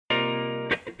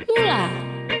Mula,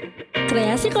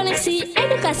 kreasi koneksi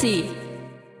edukasi.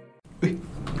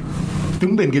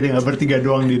 Tumben kita nggak bertiga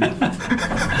doang, Din.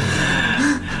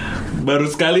 Baru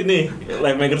sekali nih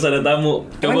Live Makers ada tamu.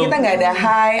 Emang kita nggak ada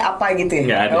hai apa gitu ya?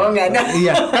 Nggak ada. Oh nggak ada.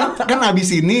 Iya, kan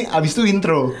abis itu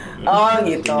intro. Oh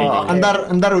gitu. Oke.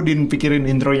 Ntar Udin pikirin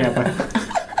intronya apa.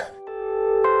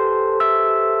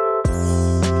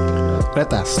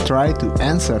 Let us try to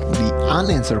answer the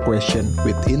unanswered question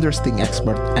with interesting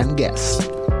expert and guests.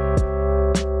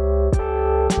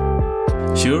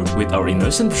 Sure, with our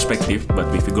innocent perspective, but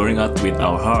we figuring out with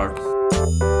our heart.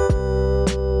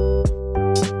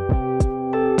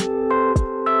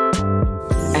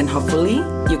 And hopefully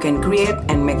you can create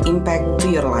and make impact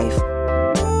to your life.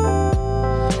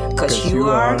 Cause you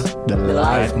are the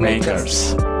life life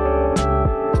makers.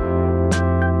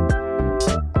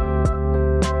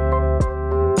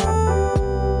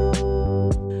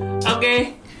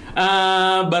 Oke,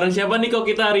 bareng siapa nih kok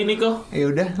kita hari ini kok? Ya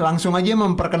udah, langsung aja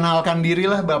memperkenalkan diri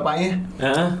lah bapaknya.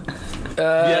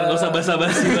 Biar gak usah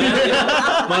basa-basi banget ya.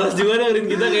 Males juga dengerin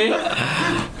kita kayak.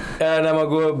 Nama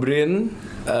gue Brin.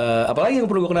 Apalagi yang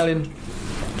perlu gue kenalin?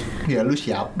 Ya lu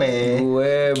siapa?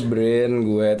 Gue Brin,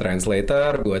 gue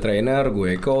translator, gue trainer,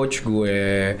 gue coach,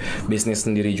 gue bisnis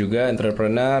sendiri juga,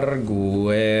 entrepreneur,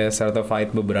 gue certified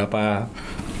beberapa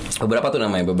tuh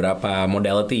namanya, beberapa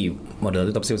modality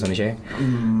apa sih bahasa Indonesia?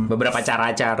 Beberapa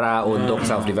cara-cara untuk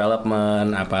self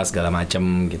development apa segala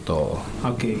macem gitu.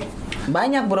 Oke.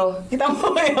 banyak bro. Kita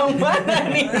mau yang mana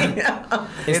nih?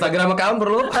 Instagram account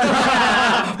perlu?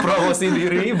 Promosi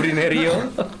diri, Brinerio.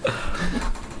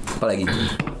 Apalagi?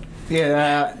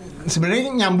 Ya sebenarnya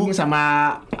nyambung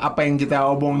sama apa yang kita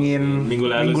omongin minggu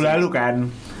lalu kan.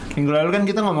 Minggu lalu kan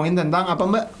kita ngomongin tentang apa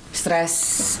Mbak?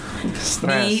 Stres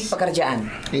di pekerjaan.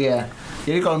 Iya.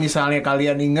 Jadi kalau misalnya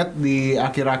kalian inget di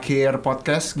akhir-akhir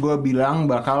podcast gue bilang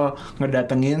bakal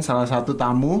ngedatengin salah satu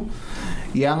tamu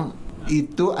yang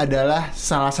itu adalah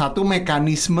salah satu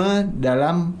mekanisme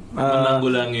dalam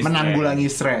menanggulangi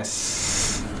stres.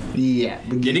 Iya.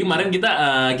 Begitu. Jadi kemarin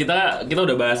kita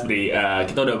udah bahas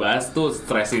kita udah bahas tuh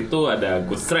stres itu ada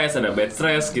good stress, ada bad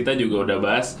stress. Kita juga udah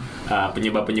bahas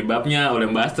penyebab-penyebabnya oleh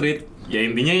Mbak Astrid. Ya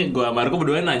intinya gue sama Marco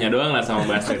berdua nanya doang lah sama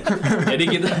Mbak Astrid. Jadi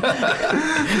kita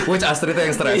which Astrid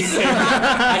yang stres?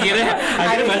 akhirnya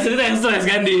Mbak Astrid yang stres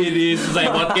kan di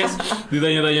selesai podcast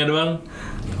ditanya-tanya doang.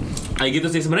 Kayak gitu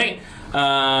sih sebenarnya.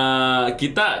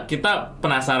 Kita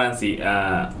penasaran sih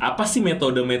apa sih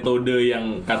metode-metode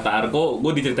yang kata Arko.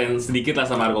 Gue diceritain sedikit lah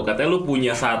sama Arko, katanya lu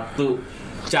punya satu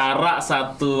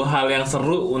hal yang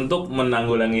seru untuk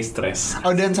menanggulangi stres.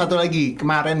 Oh, dan satu lagi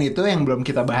kemarin itu yang belum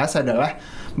kita bahas adalah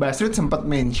Mbak Astrid sempat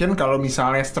mention kalau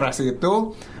misalnya stres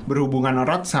itu berhubungan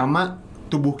erat sama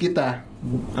tubuh kita,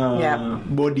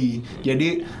 body.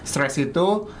 Jadi stres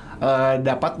itu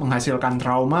dapat menghasilkan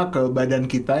trauma ke badan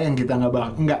kita yang kita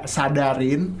nggak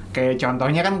sadarin. Kayak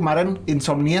contohnya kan kemarin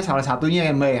insomnia salah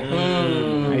satunya ya Mbak ya.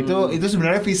 Nah itu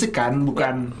sebenarnya fisik kan,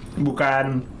 bukan.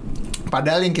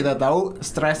 Padahal yang kita tahu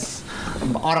stres,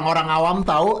 orang-orang awam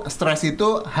tahu stres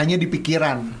itu hanya di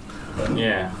pikiran.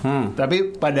 Yeah.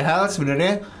 Tapi padahal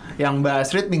sebenarnya yang Mbak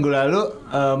Astrid minggu lalu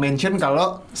mention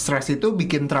kalau stres itu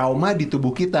bikin trauma di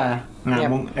tubuh kita. Nah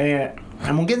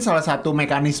mungkin salah satu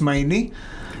mekanisme ini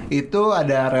itu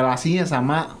ada relasinya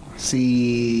sama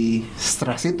si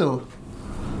stres itu.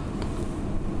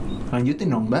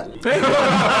 Lanjutin dong Mbak.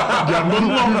 Jangan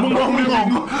bengong.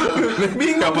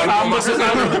 Bingung. Sama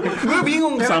sekali. Gue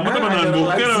bingung kan. Sama teman dengan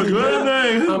bokeh gimana?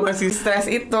 Sama si stres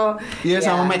itu. Iya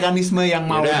sama mekanisme yang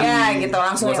mau. Ya gitu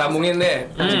langsung. Gue sambungin deh.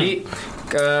 Jadi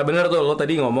bener tuh lo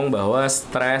tadi ngomong bahwa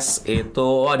stres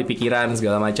itu di pikiran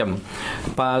segala macam.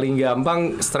 Paling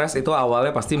gampang stres itu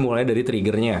awalnya pasti mulai dari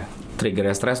triggernya.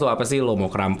 Triggernya stres tuh apa sih? Lo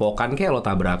mau kerampokan kek, lo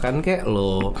tabrakan kek,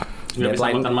 lo nggak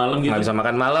bisa makan malam gitu. Nggak bisa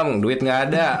makan malam, duit nggak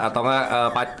ada, atau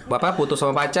nggak putus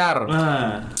sama pacar.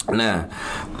 Nah,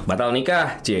 batal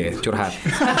nikah, curhat.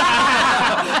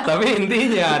 Tapi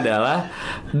intinya adalah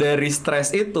dari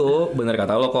stres itu, bener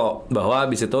kata lo kok, bahwa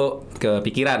abis itu ke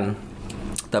pikiran.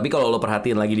 Tapi kalau lo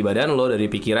perhatiin lagi di badan lo,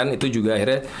 dari pikiran itu juga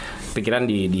akhirnya pikiran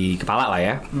di kepala lah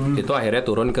ya, itu akhirnya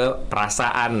turun ke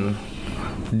perasaan,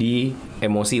 di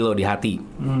emosi lo, di hati.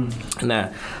 Nah,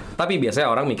 tapi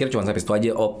biasanya orang mikir cuma sampai situ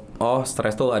aja. Oh,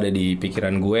 stres tuh ada di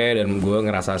pikiran gue dan gue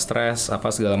ngerasa stres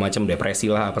apa segala macam, depresi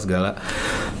lah apa segala.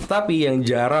 Tapi yang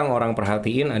jarang orang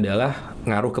perhatiin adalah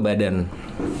ngaruh ke badan.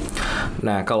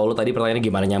 Nah, kalau lo tadi pertanyaannya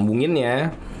gimana nyambunginnya?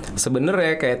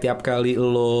 sebenarnya kayak tiap kali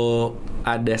lo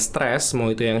ada stres,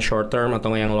 mau itu yang short term atau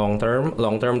yang long term.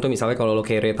 Long term tuh misalnya kalau lo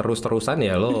carry terus-terusan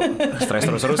ya lo stres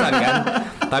terus-terusan kan.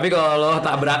 Tapi kalau lo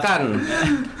tabrakan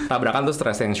tuh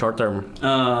stres yang short term.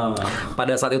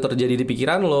 Pada saat itu terjadi di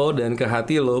pikiran lo dan ke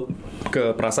hati lo,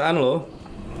 ke perasaan lo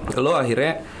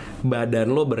akhirnya badan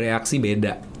lo bereaksi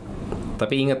beda.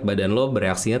 Tapi ingat, badan lo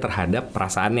bereaksinya terhadap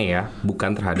perasaannya ya,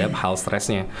 bukan terhadap hal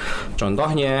stresnya.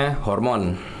 Contohnya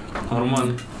hormon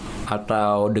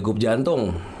atau degup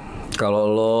jantung. Kalau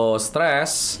lo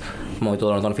stres, mau itu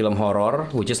lo nonton film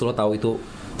horor, which is lo tahu itu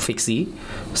fiksi,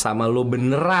 sama lo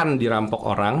beneran dirampok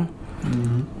orang,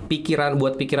 pikiran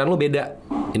lo beda.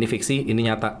 Ini fiksi, ini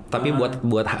nyata. Tapi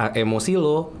buat emosi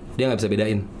lo, dia nggak bisa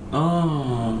bedain.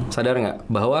 Sadar nggak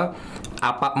bahwa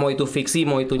apa mau itu fiksi,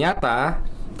 mau itu nyata,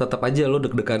 tetap aja lo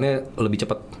deg-degannya lebih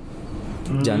cepet.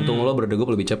 Jantung lo berdegup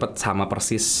lebih cepet, sama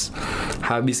persis.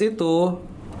 Habis itu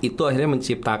akhirnya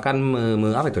menciptakan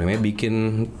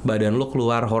bikin badan lo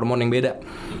keluar hormon yang beda.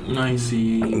 I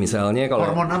see. Misalnya kalau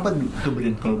hormon apa tuh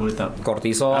Brin kalau boleh tahu?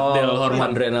 Kortisol,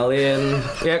 adrenalin.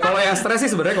 Ya kalau yang stres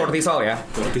sih sebenarnya kortisol ya.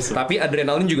 Tapi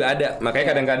adrenalin juga ada.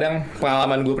 Makanya kadang-kadang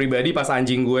pengalaman gue pribadi pas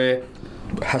anjing gue,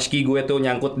 husky gue tuh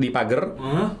nyangkut di pagar,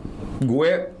 gue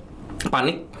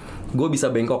panik. Gue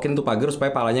bisa bengkokin tuh pagar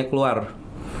supaya palanya keluar.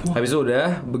 Habis itu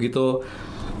udah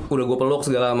gue peluk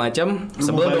segala macam,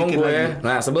 sebel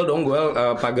dong gue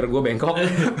pagar gue bengkok,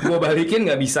 gue balikin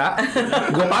nggak bisa,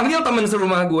 gue panggil teman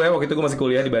serumah gue, waktu itu gue masih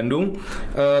kuliah di Bandung,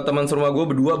 teman serumah gue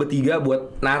berdua bertiga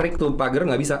buat narik tuh pagar,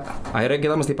 nggak bisa, akhirnya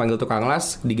kita mesti panggil tukang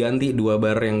las, diganti 2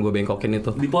 bar yang gue bengkokin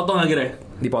itu, dipotong akhirnya,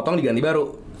 diganti baru.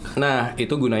 Nah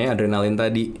itu gunanya adrenalin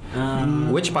tadi,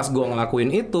 which pas gue ngelakuin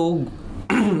itu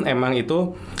emang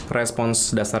itu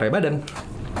respons dasarnya badan.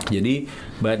 Jadi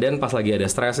badan pas lagi ada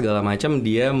stres segala macam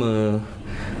dia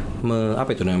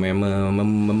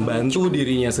membantu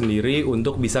dirinya sendiri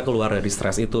untuk bisa keluar dari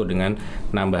stres itu dengan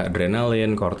nambah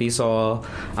adrenalin, kortisol,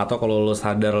 atau kalau lo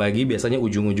sadar lagi biasanya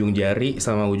ujung-ujung jari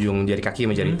sama ujung jari kaki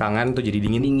sama jari tangan tuh jadi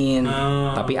dingin.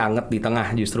 Tapi anget di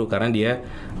tengah justru karena dia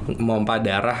mompa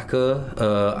darah ke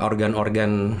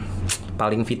organ-organ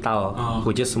paling vital,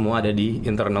 which is semua ada di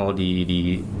internal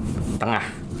di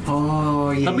tengah.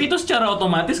 Iya. Tapi itu secara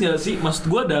otomatis gak sih?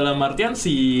 Maksud gue dalam artian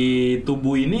si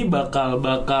tubuh ini bakal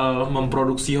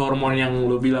memproduksi hormon yang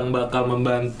lo bilang bakal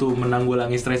membantu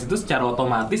menanggulangi stres itu secara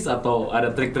otomatis atau ada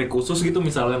trik-trik khusus gitu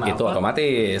misalnya apa? Itu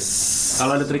otomatis.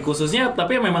 Kalau ada trik khususnya,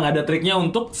 tapi memang ada triknya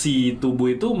untuk si tubuh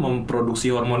itu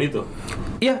memproduksi hormon itu.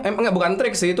 Iya, bukan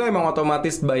trik sih, itu emang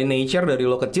otomatis by nature dari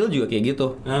lo kecil juga kayak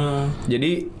gitu.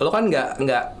 Jadi lo kan nggak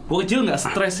gue kecil nggak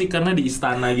stres sih karena di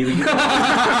istana gitu.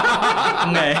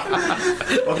 Enggak ya?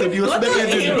 Waktu di Uzbek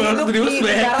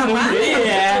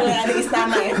Iya, di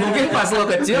istana ya. Mungkin pas lo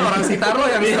kecil orang sekitar lo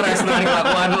yang stres dengan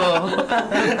kelakuan lo.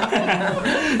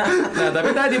 Nah tapi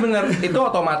tadi bener, itu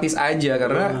otomatis aja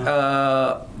karena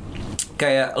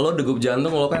kayak lo degup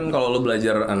jantung lo kan kalau lo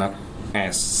belajar anak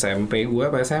SMP gue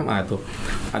apa SMA tuh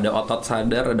ada otot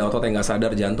sadar, ada otot yang nggak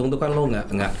sadar. Jantung tuh kan lo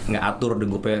nggak atur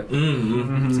degupnya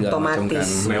segala macam kan.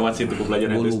 Lewat sih tuh gue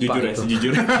belajar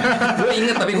jujur. Gue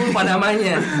inget tapi gue lupa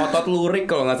namanya. Otot lurik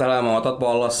kalau nggak salah sama otot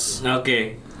polos.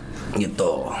 Oke.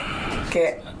 Gitu.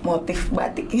 Kayak motif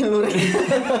batiknya lurik.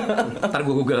 Ntar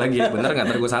gue google lagi, bener nggak?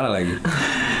 Ntar gue salah lagi.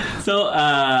 So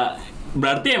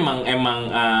berarti emang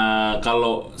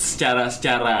kalau secara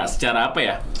apa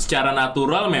ya? Secara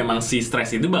natural memang si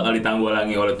stres itu bakal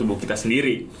ditanggulangi oleh tubuh kita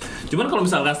sendiri. Cuman kalau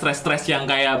misalkan stres yang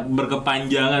kayak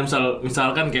berkepanjangan,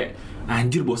 misalkan kayak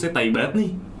anjir bosnya tai banget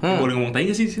nih. Boleh ngomong tai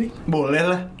gak sih di sini? Boleh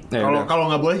lah. Kalau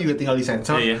nggak boleh juga tinggal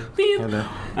disensor. Iya.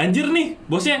 Anjir nih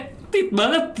bosnya tit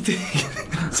banget.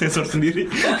 Sensor sendiri.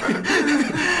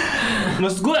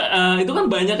 Maksud gue itu kan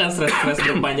banyak kan stres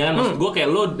berkepanjangan. Maksud gue kayak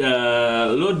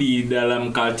lo di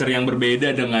dalam culture yang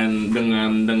berbeda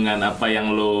dengan apa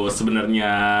yang lo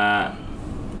sebenarnya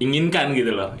inginkan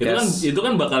gitu loh. Itu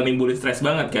kan bakal nimbulin stres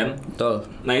banget kan. Betul.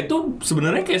 Nah itu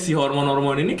sebenarnya kayak si hormon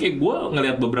ini kayak gue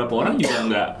ngelihat beberapa orang juga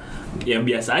nggak, ya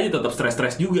biasa aja tetap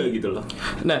stres juga gitu loh.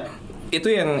 Nah itu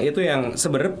yang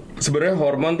sebenarnya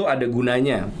hormon tuh ada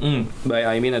gunanya.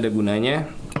 Ada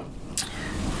gunanya.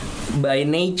 By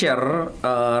nature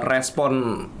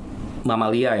respon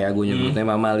mamalia ya, gue nyebutnya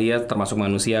mamalia termasuk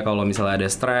manusia kalau misalnya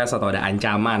ada stres atau ada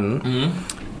ancaman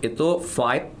itu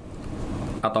flight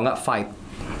atau enggak fight.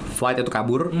 Flight itu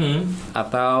kabur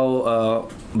atau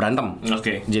berantem.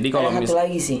 Oke. Jadi kalau satu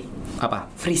lagi sih. Apa?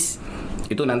 Freeze.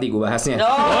 Itu nanti gue bahasnya.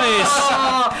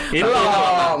 Itu.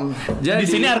 Jadi di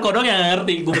sini Arko dong yang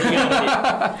ngerti, gue ngerti.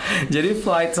 Jadi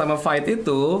flight sama fight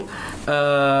itu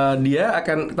Dia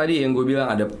akan tadi yang gue bilang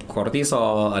ada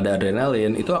kortisol, ada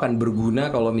adrenalin, itu akan berguna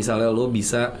kalau misalnya lo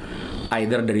bisa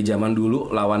either dari zaman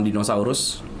dulu lawan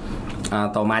dinosaurus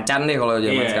atau macan deh kalau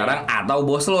zaman sekarang, atau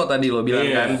bos lo tadi lo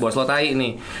bilang kan, bos lo tai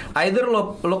nih. Either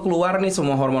lo keluar nih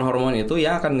semua hormon-hormon itu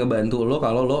yang akan ngebantu lo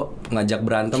kalau lo ngajak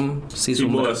berantem si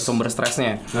sumber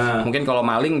stresnya. Mungkin kalau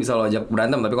maling bisa lo ajak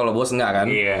berantem, tapi kalau bos enggak kan.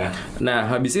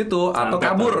 Nah habis itu santet atau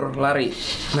kabur lari.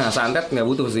 Nah santet nggak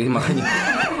butuh sih makanya.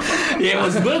 Ya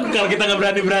maksud gue kalau kita nggak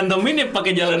berani berantemin ya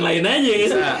pakai jalan lain aja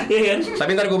gitu. Iya kan? Tapi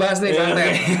ntar gue bahas nih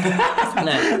santet.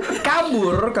 Nah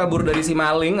kabur dari si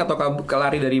maling atau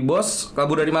lari dari bos,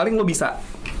 kabur dari maling lo bisa.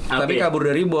 Tapi kabur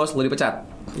dari bos lo dipecat.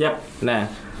 Nah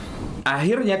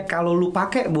akhirnya kalau lo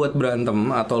pakai buat berantem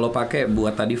atau lo pakai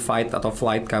buat tadi fight atau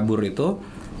flight kabur itu,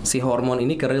 si hormon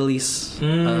ini kerilis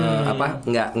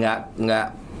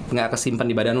nggak kesimpan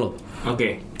di badan lo.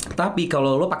 Tapi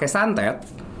kalau lo pakai santet,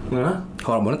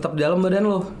 hormonnya tetap di dalam badan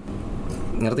lo.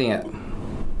 Ngerti nggak?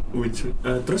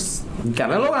 Terus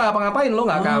karena lo nggak ngapa-ngapain, lo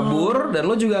nggak kabur dan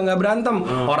lo juga nggak berantem.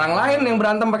 Orang lain yang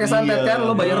berantem pakai santet kan,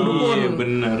 lo bayar dukun. Iya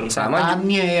benar. Sama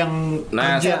setannya yang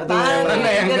kerja tuh,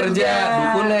 setannya yang kerja,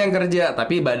 dukunnya yang kerja,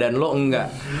 tapi badan lo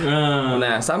enggak.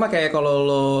 Nah sama kayak kalau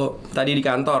lo tadi di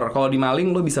kantor, kalau di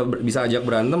maling lo bisa ajak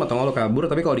berantem atau nggak lo kabur,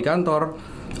 tapi kalau di kantor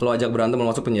lo ajak berantem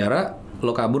lo masuk penjara,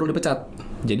 lo kabur lo dipecat.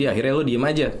 Jadi akhirnya lo diem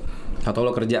aja atau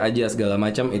lo kerja aja segala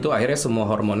macam, itu akhirnya semua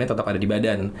hormonnya tetap ada di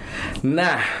badan.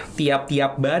 Nah,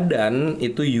 tiap-tiap badan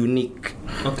itu unik.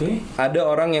 Ada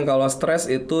orang yang kalau stres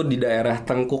itu di daerah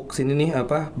tengkuk sini nih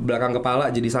belakang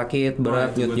kepala jadi sakit,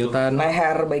 berat, nyut-nyutan.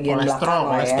 Leher bagian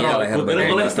belakang ya. Leher bagian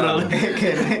kolesterol.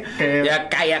 Ya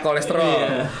kayak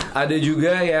kolesterol. Ada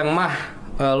juga yang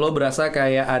lo berasa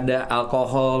kayak ada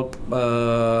alkohol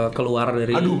keluar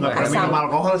dari. Aduh, nggak pernah minum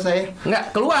alkohol saya. Nggak,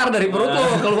 keluar dari perut lo,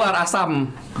 keluar asam.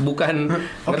 Bukan,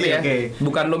 ngerti ya?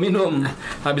 Bukan lo minum.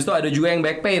 Habis itu ada juga yang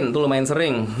back pain, tuh lumayan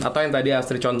sering. Atau yang tadi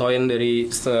Astrid contohin dari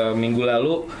seminggu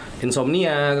lalu,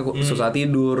 insomnia, susah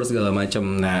tidur, segala macem.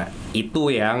 Nah,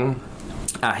 itu yang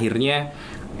akhirnya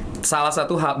salah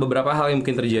satu beberapa hal yang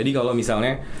mungkin terjadi kalau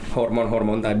misalnya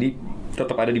hormon-hormon tadi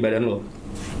tetap ada di badan lo.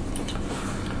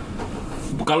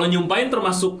 Kalau nyumpain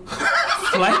termasuk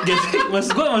flight gitu.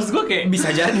 Maksud gue kayak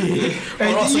bisa jadi.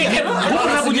 Kalau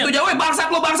pernah begitu jauh, bangsat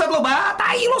lo,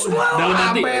 tai lo semua.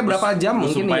 Sampai berapa jam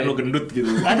mungkin sumpahin lo gendut gitu.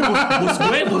 Aduh,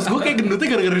 bos gue kayak gendutnya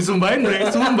gara-gara disumpahin, bre.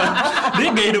 Sumpah. Dia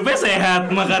gaya hidupnya sehat,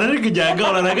 makanannya kejaga,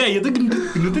 olahraga, itu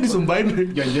gendutnya disumpahin.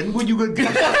 Jangan gue juga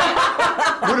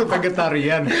gue udah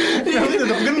vegetarian. Tapi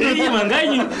tetap gendut. Iya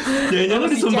makanya. Jangan lo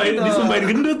disumpahin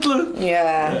gendut lo. Iya.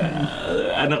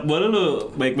 Anak bola lo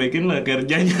baik-baikin lah,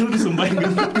 kerjanya lo disumpahin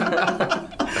gendut.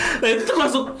 Nah itu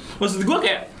termasuk, maksud gue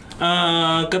kayak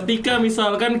ketika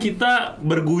misalkan kita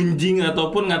bergunjing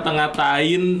ataupun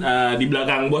ngata-ngatain di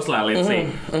belakang bos lah, let's say,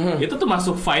 itu tuh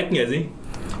masuk fight nggak sih?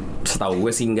 Setahu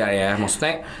gue sih enggak ya.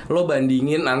 Maksudnya lo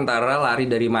bandingin antara lari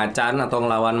dari macan atau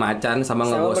ngelawan macan sama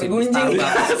ngegosip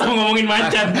Starbucks sama ngomongin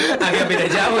macan agak beda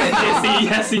jauh ya.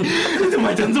 Iya sih. Itu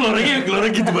macan tuh orangnya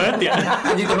gitu banget ya.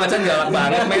 Anjing tuh macan galak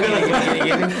banget main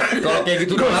gini. Kalau kayak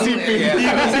gitu doang ya.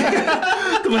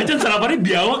 Tuh macan sarapannya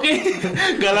biawak ya.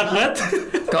 Galak banget.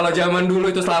 Kalau zaman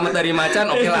dulu itu selamat dari macan,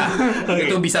 oke lah.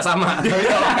 Itu bisa sama. Tapi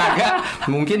kalau kagak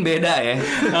mungkin beda ya.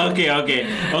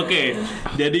 Oke.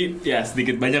 Jadi ya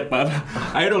sedikit banyak Pak.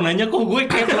 Ayo dong nanya, kok gue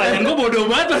kayak pertanyaan gue bodoh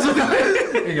banget maksudnya.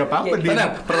 Enggak apa-apa dia.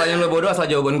 Tenang, pertanyaan lo bodoh asal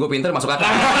jawaban gue pinter masuk akal.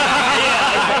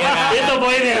 Iya. Itu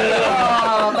poinnya.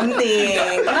 Oh, penting.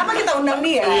 Kenapa kita undang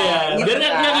dia? Iya. Biar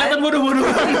nggak kelihatan bodoh-bodoh.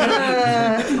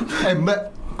 Mbak,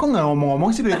 kok nggak ngomong-ngomong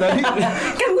sih dari tadi?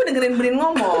 Kan gue dengerin Brin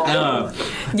ngomong.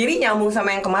 Jadi nyambung sama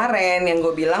yang kemarin yang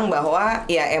gue bilang bahwa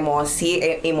ya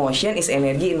emotion is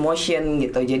energy in motion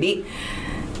gitu. Jadi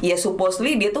ya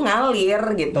supposedly dia tuh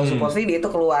ngalir gitu, supposedly dia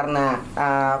tuh keluar. Nah,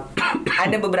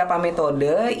 ada beberapa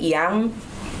metode yang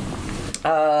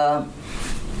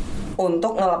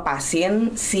untuk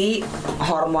ngelepasin si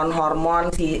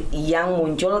hormon-hormon yang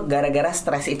muncul gara-gara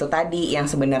stres itu tadi, yang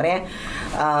sebenarnya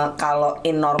kalau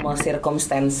in normal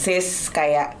circumstances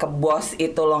kayak ke bos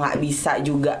itu lo nggak bisa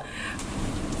juga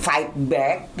fight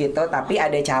back gitu, tapi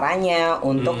ada caranya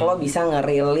untuk lo bisa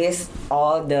ngerilis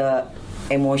all the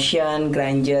emotion,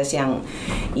 grudges yang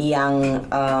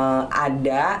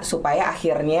ada, supaya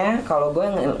akhirnya kalau gue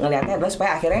ngelihatnya adalah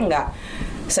supaya akhirnya nggak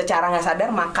secara nggak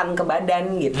sadar makan ke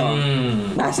badan gitu.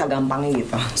 Bahasa gampangnya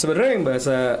gitu. Sebenarnya yang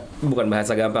bukan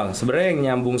bahasa gampang. Sebenarnya yang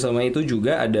nyambung sama itu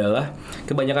juga adalah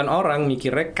kebanyakan orang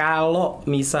mikirnya kalau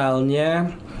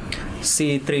misalnya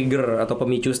si trigger atau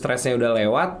pemicu stresnya udah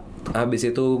lewat, habis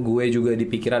itu gue juga di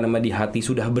pikiran sama di hati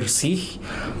sudah bersih,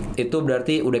 itu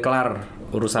berarti udah kelar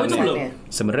urusannya. Itu belum?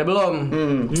 Sebenarnya belum.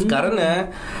 Karena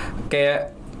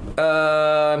kayak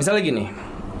misalnya gini,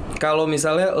 kalau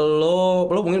misalnya lo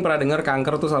mungkin pernah dengar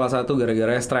kanker tuh salah satu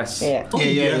gara-gara stres. Iya. Oh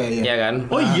iya. Iya kan?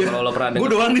 Oh iya. Kalau lo pernah Gue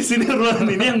dengar, doang di sini ruangan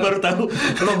ini yang baru tahu.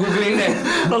 lo googling deh.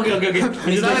 Oke.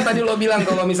 Misalnya tadi lo bilang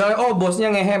kalau misalnya bosnya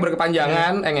ngehe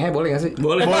berkepanjangan, ngehe boleh nggak sih?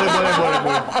 Boleh.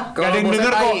 Kalau Ada yang bosnya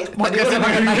denger kok, tai, tadi podcastnya gue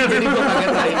pakai tai, denger. jadi gue pakai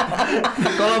tai.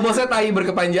 Kalau bosnya tai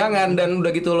berkepanjangan dan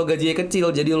udah gitu lo gajinya kecil,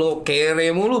 jadi lo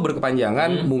kere mulu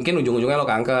berkepanjangan, mungkin ujung-ujungnya lo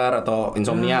kanker atau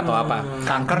insomnia atau apa.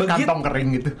 Kanker kantong kering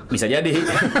gitu. Bisa jadi.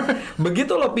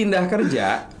 Begitu lo pindah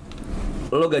kerja,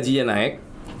 lo gajinya naik,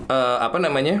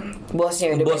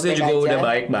 Bosnya bosnya baik-baik juga aja. udah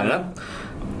baik banget.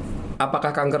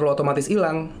 Apakah kanker lo otomatis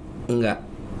hilang? Enggak.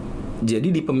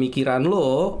 Jadi di pemikiran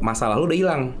lo, masalah lo udah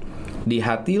hilang. Di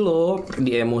hati lo,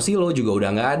 di emosi lo juga udah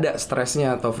nggak ada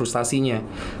stresnya atau frustasinya.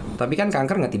 Tapi kan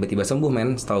kanker nggak tiba-tiba sembuh,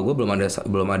 men. Setahu gue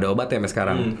belum ada obat ya sampai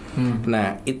sekarang.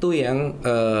 Nah itu yang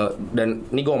dan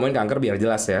ini gue ngomongin kanker biar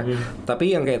jelas ya.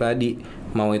 Tapi yang kayak tadi,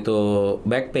 mau itu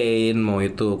back pain, mau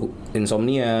itu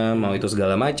insomnia, mau itu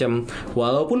segala macam,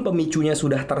 walaupun pemicunya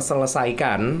sudah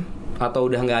terselesaikan atau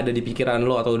udah nggak ada di pikiran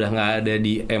lo atau udah nggak ada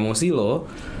di emosi lo,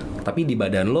 tapi di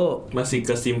badan lo Masih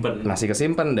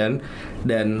kesimpan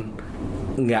dan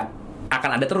nggak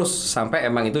akan ada terus sampai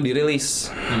emang itu dirilis.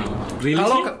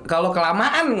 Kalau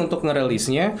kelamaan untuk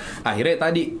ngerilisnya, akhirnya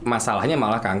tadi masalahnya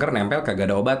malah kanker nempel kagak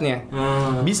ada obatnya.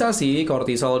 Bisa sih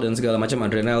kortisol dan segala macam,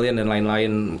 adrenalin dan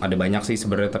lain-lain, ada banyak sih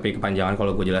sebenarnya, tapi kepanjangan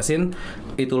kalau gue jelasin.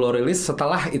 Itu lo rilis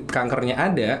setelah kankernya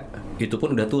ada, itu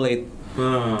pun udah too late.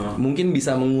 Mungkin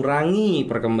bisa mengurangi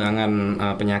perkembangan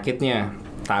penyakitnya,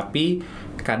 tapi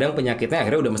kadang penyakitnya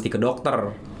akhirnya udah mesti ke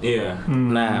dokter. Iya.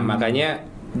 Nah makanya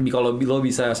kalau lo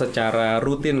bisa secara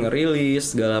rutin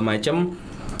ngerilis segala macem,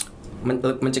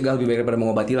 mencegah lebih baik daripada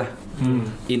mengobati lah.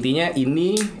 Intinya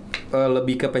ini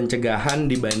lebih ke pencegahan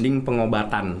dibanding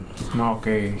pengobatan.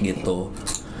 Oke. Gitu.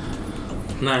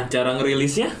 Nah, cara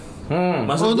ngerilisnya?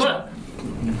 Maksud gua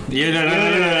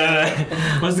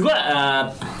Maksud gua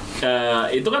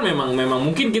itu kan memang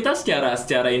mungkin kita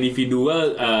secara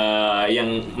individual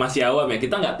yang masih awam ya,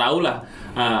 kita nggak tahu lah.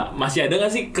 Masih ada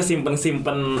nggak sih kesimpan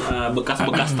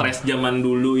bekas-bekas stres zaman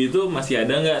dulu itu, masih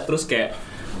ada nggak? Terus kayak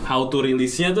how to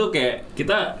release-nya tuh kayak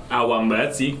kita awam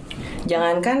banget sih.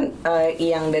 Jangankan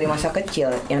yang dari masa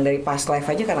kecil, yang dari past life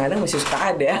aja kadang-kadang masih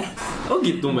suka ada. Oh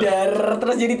gitu, Mbak.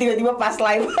 Terus jadi tiba-tiba past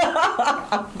life.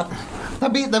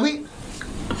 Tapi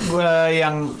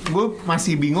gue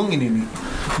masih bingung ini nih.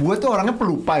 Gue tuh orangnya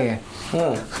pelupa ya.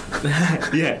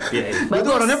 Iya. Gue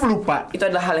tuh orangnya pelupa. Itu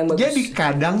adalah hal yang bagus. Jadi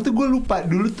kadang tuh gue lupa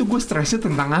dulu tuh gue stresnya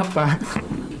tentang apa.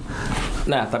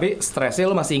 Nah tapi stresnya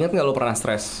lo masih ingat nggak lo pernah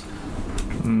stres?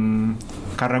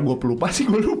 Karena gue pelupa sih,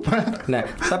 gue lupa. Nah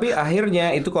tapi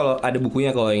akhirnya itu kalau ada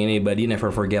bukunya, kalau yang ini Body Never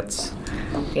Forgets.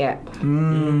 Ya.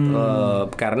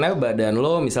 Karena badan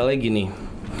lo misalnya gini,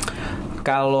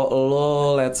 kalau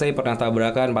lo let's say pernah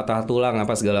tabrakan, patah tulang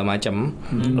apa segala macam,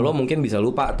 lo mungkin bisa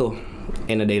lupa tuh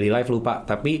in a daily life, lupa.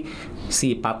 Tapi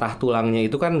si patah tulangnya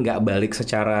itu kan nggak balik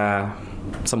secara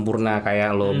sempurna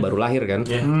kayak lo baru lahir kan.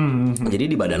 Jadi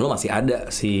di badan lo masih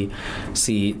ada si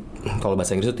kalau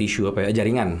bahasa Inggris itu tisu apa ya,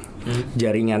 jaringan.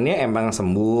 Jaringannya emang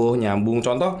sembuh, nyambung.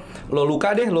 Contoh lo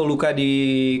luka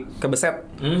di kebeset,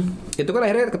 itu kan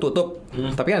akhirnya ketutup,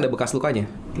 tapi ada bekas lukanya.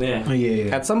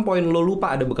 Iya. At some point lo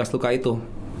lupa ada bekas luka itu.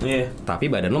 Iya. Tapi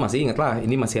badan lo masih inget lah,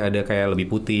 ini masih ada kayak lebih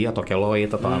putih atau keloid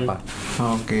atau apa.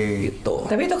 Oke. Gitu.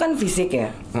 Tapi itu kan fisik ya.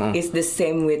 It's the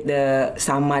same with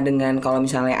sama dengan kalau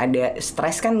misalnya ada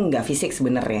stres kan nggak fisik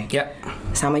sebenarnya. Ya.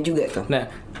 Sama juga tuh. Nah,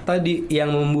 tadi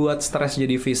yang membuat stres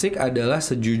jadi fisik adalah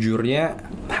sejujurnya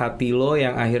hati lo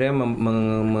yang akhirnya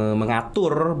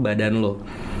mengatur badan lo.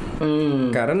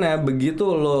 Karena begitu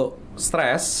lo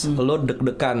stres, lo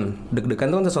deg-degan.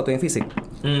 Deg-degan itu kan sesuatu yang fisik.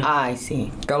 I see.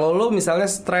 Kalau lo misalnya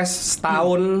stres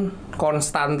setahun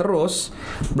konstan terus,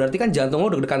 berarti kan jantung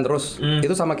lo deg-degan terus.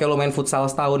 Itu sama kayak lo main futsal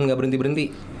setahun nggak berhenti.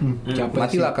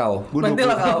 Matilah kau. Gue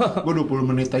 20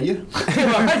 menit aja.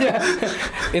 Makanya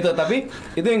itu, tapi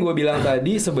itu yang gue bilang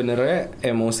tadi, sebenarnya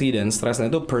emosi dan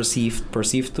stresnya itu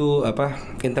perceive tuh apa,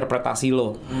 interpretasi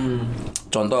lo.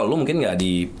 Contoh, lo mungkin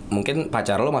mungkin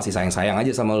pacar lo masih sayang aja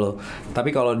sama lo,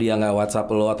 tapi kalau dia nggak WhatsApp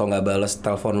lo atau nggak bales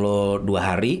telepon lo 2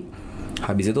 hari,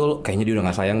 habis itu kayaknya dia udah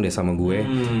nggak sayang deh sama gue.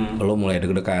 Lo mulai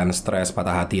deg-degan, stres,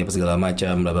 patah hati apa segala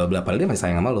macam, bla bla bla. Padahal dia masih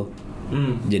sayang sama lo.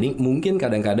 Jadi mungkin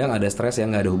kadang-kadang ada stres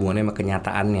yang nggak ada hubungannya sama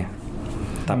kenyataannya.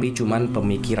 tapi cuman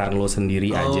pemikiran lo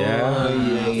sendiri aja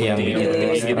yang bikin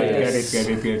stres.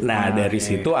 Nah dari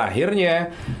situ akhirnya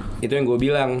itu yang gue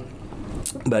bilang,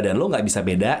 badan lo nggak bisa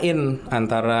bedain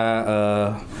antara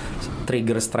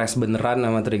trigger stres beneran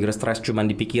sama trigger stres cuman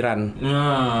di pikiran.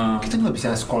 Kita nggak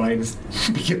bisa sekolahin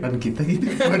pikiran kita gitu,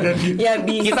 badan kita. Ya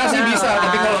bisa. Kita sih bisa,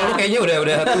 tapi kalau lo kayaknya udah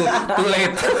too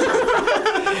late.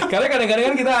 Karena kadang-kadang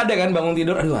kan kita ada kan bangun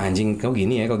tidur, aduh anjing, kok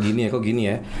gini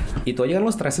ya. Itu aja kan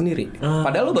lo stres sendiri.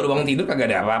 Padahal lo baru bangun tidur kagak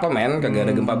ada apa-apa men,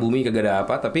 kagak ada gempa bumi, kagak ada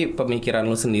apa. Tapi pemikiran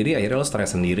lo sendiri, akhirnya lo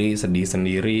stres sendiri, sedih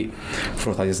sendiri,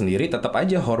 frustasi sendiri. Tetap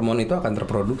aja hormon itu akan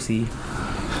terproduksi.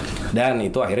 Dan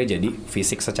itu akhirnya jadi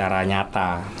fisik secara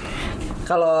nyata.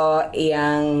 Kalau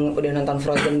yang udah nonton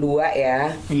Frozen 2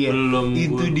 ya. Iya. Belum.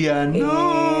 Itu dia. Itu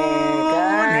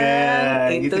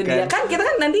gitu dia kan, kita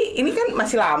kan nanti ini kan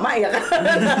masih lama ya kan.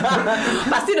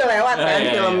 Pasti udah lewat kan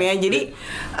filmnya. Jadi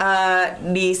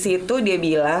di situ dia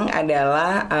bilang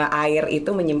adalah air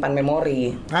itu menyimpan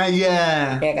memori.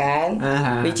 Iya. Ya kan?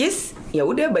 Aha. Which is ya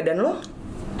udah, badan lo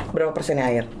berapa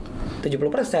persennya air?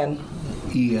 70%.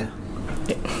 Iya.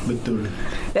 Betul.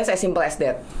 That's as simple as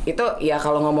that. Itu ya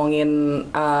kalau ngomongin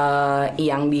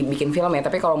yang dibikin film ya.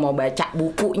 Tapi kalau mau baca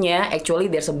bukunya, actually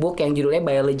there's a book yang judulnya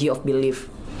Biology of Belief.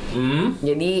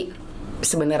 Jadi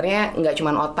sebenarnya nggak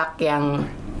cuma otak yang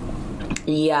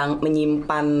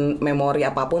menyimpan memori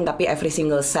apapun, tapi every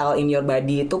single cell in your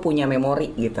body itu punya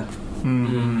memori gitu.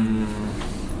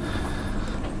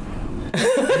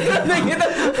 Gitu.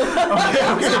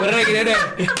 Sebenarnya gini deh,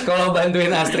 kalau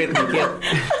bantuin Astrid dikit.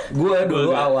 Gue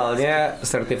dulu awalnya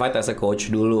certified as a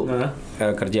coach dulu.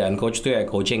 Kerjaan coach tuh ya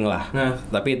coaching lah.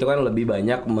 Tapi itu kan lebih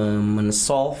banyak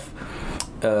men-solve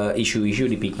isu-isu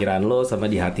di pikiran lo sama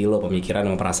di hati lo, pemikiran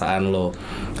sama perasaan lo.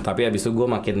 Tapi habis itu gue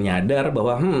makin nyadar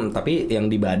bahwa tapi yang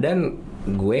di badan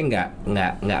gue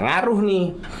nggak ngaruh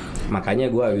nih. Makanya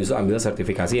gue habis itu ambil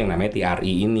sertifikasi yang namanya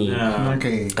TRI ini.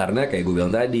 Karena kayak gue bilang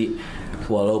tadi,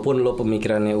 walaupun lo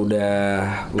pemikirannya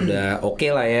udah oke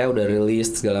lah ya, udah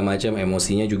release segala macam,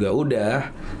 emosinya juga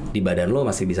udah, di badan lo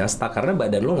masih bisa stuck karena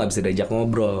badan lo nggak bisa diajak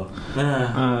ngobrol.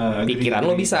 Pikiran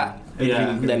lo bisa.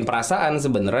 Dan perasaan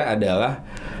sebenarnya adalah,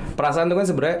 perasaan itu kan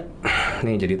sebenarnya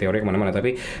nih jadi teori kemana-mana,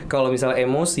 tapi kalau misalnya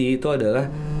emosi itu adalah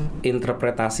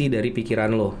interpretasi dari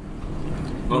pikiran lo.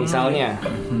 Misalnya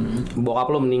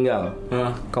bokap lo meninggal,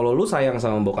 kalau lo sayang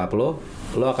sama bokap lo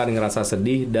akan ngerasa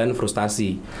sedih dan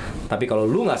frustasi. Tapi kalau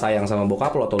lo nggak sayang sama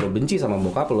bokap lo atau lo benci sama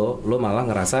bokap lo malah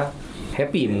ngerasa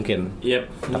happy mungkin.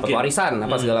 Dapat warisan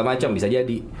apa segala macam, bisa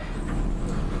jadi.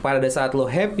 Pada saat lo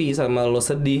happy sama lo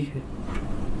sedih,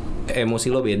 emosi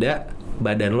lo beda,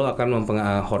 badan lo akan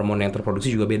hormon yang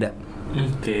terproduksi juga beda.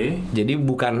 Jadi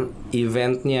bukan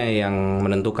eventnya yang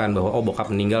menentukan bahwa bokap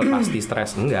meninggal pasti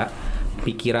stres, enggak.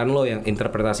 Pikiran lo, yang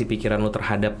interpretasi pikiran lo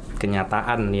terhadap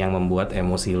kenyataan yang membuat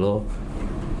emosi lo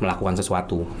melakukan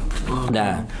sesuatu.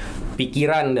 Nah,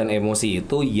 pikiran dan emosi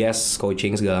itu yes,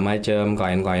 coaching segala macam,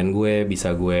 klien-klien gue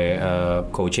bisa gue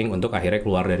coaching untuk akhirnya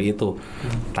keluar dari itu.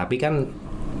 Tapi kan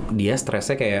dia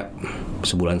stresnya kayak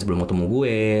sebulan sebelum ketemu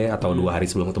gue atau 2 hari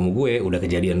sebelum ketemu gue udah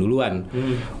kejadian duluan,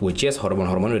 which is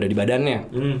hormon-hormon udah di badannya.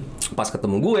 Pas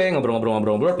ketemu gue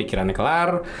ngobrol-ngobrol pikirannya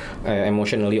kelar,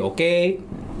 emotionally okay,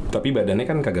 tapi badannya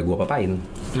kan kagak gue apain.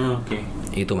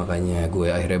 Itu makanya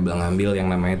gue akhirnya bilang ambil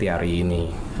yang namanya TRI ini.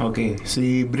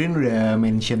 Si Brin udah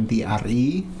mention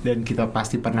TRI dan kita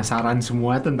pasti penasaran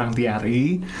semua tentang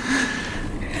TRI.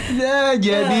 Nah,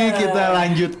 jadi kita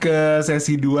lanjut ke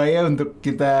sesi 2 ya untuk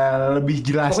kita lebih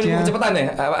jelasnya. Pokoknya cepetan ya?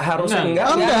 Harusnya enggak.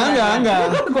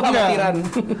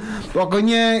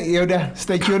 Pokoknya ya udah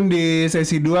stay tune di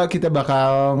sesi 2, kita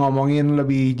bakal ngomongin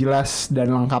lebih jelas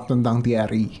dan lengkap tentang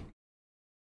TRI.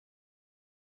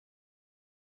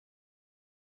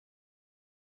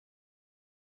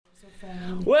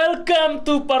 Welcome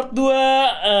to part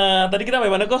 2. Tadi kita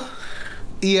sampai mana kok?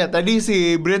 Iya, tadi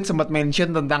si Brin sempat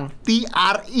mention tentang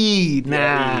TRI.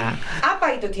 Nah,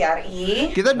 apa itu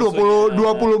TRI? Kita 20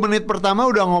 menit pertama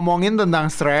udah ngomongin tentang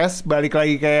stres, balik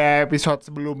lagi kayak episode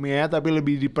sebelumnya, tapi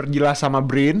lebih diperjelas sama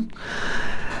Brin.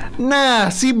 Nah,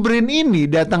 si Brin ini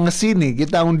datang ke sini,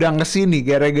 kita undang ke sini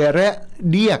gara-gara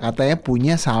dia katanya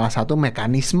punya salah satu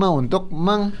mekanisme untuk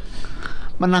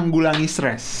menanggulangi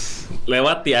stres.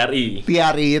 Lewat TRI.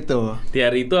 TRI itu.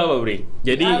 TRI itu apa, Bri?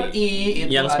 Jadi TRI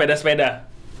yang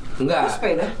sepeda-sepeda. Enggak.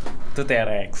 Sepeda? Itu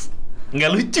TRX.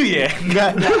 Nggak lucu ya?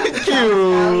 Nggak lucu.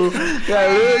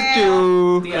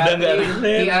 Udah nggak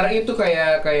relate. TRI itu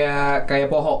kayak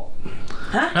pohon.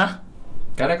 Hah?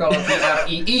 Karena kalau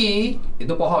TRII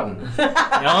itu pohon.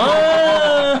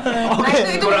 Nah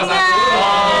itu kurang satu.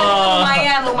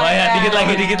 Lumayan.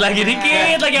 Dikit lagi.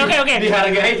 Oke.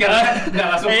 Dihargai karena nggak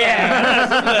langsung.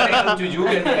 Lucu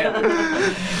juga nih.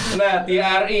 Nah,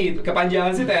 TRI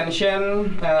kepanjangan sih tension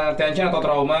atau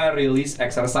trauma release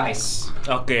exercise.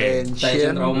 Oke.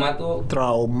 Tension trauma tuh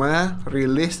trauma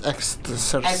release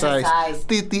exercise.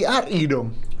 TTRI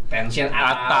dong. Tension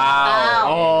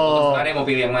Atau sebenarnya mau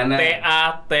pilih yang mana?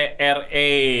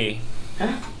 TATRE.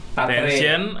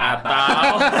 Tension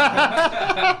atau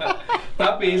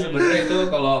Tapi sebenarnya itu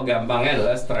kalau gampangnya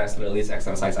adalah stress release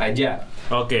exercise aja.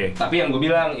 Oke. Tapi yang gue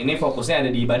bilang ini fokusnya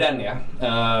ada di badan ya.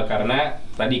 Karena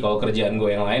tadi kalau kerjaan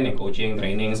gue yang lain ya coaching,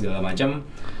 training segala macam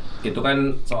itu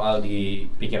kan soal di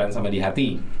pikiran sama di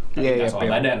hati. Nggak soal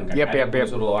badan kan.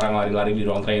 Suruh orang lari-lari di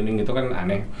ruang training itu kan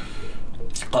aneh.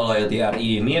 Kalau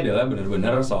TRI ini adalah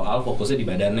benar-benar soal fokusnya di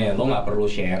badannya. Lo nggak perlu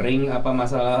sharing apa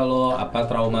masalah lo, apa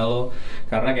trauma lo,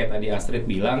 karena kayak tadi Astrid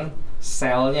bilang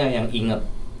selnya yang inget.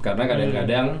 Karena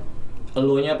kadang-kadang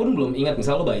elonya pun belum inget.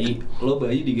 Misal lo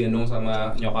bayi digendong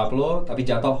sama nyokap lo tapi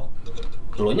jatuh,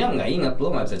 elonya nggak inget,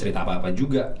 lo nggak bisa cerita apa-apa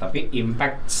juga. Tapi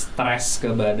impact stres ke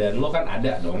badan lo kan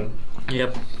ada dong.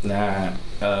 Yep. Nah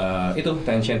itu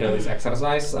tension release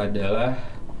exercise adalah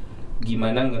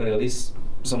gimana ngerilis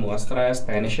semua stres,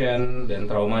 tension, dan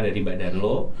trauma dari badan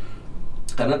lo.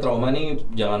 Karena trauma nih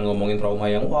jangan ngomongin trauma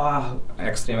yang wah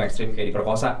ekstrim kayak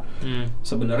diperkosa.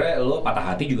 Sebenarnya lo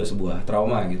patah hati juga sebuah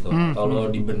trauma gitu. Atau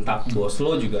lo dibentak bos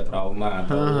lo juga trauma.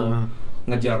 Atau lo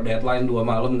ngejar deadline 2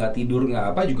 malam nggak tidur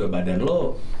nggak apa juga badan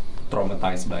lo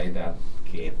traumatized by that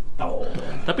gitu.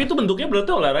 Tapi itu bentuknya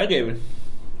berarti olahraga ya?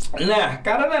 Nah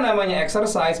karena namanya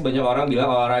exercise, banyak orang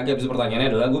bilang olahraga. Bisa pertanyaannya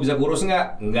adalah gue bisa kurus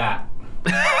nggak? Nggak.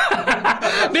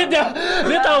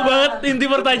 Dia tahu banget inti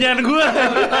pertanyaan gue.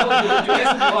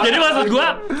 Jadi maksud gue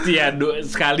ya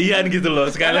sekalian gitu loh,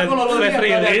 sekalian stress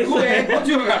release. Gue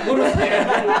juga gak kurus ya.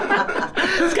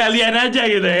 Sekalian aja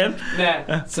gitu kan.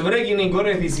 Nah sebenarnya gini, gue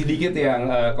revisi dikit yang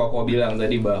Koko bilang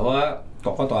tadi bahwa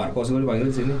Koko atau Arko sih gue dipanggil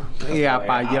di sini. Iya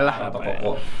apa aja lah. Atau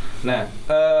Koko. Nah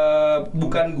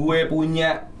bukan gue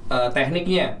punya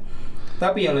tekniknya.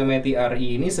 Tapi yang namanya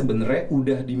TRI ini sebenarnya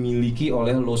udah dimiliki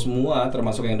oleh lo semua,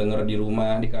 termasuk yang denger di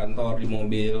rumah, di kantor, di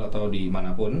mobil, atau di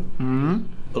manapun.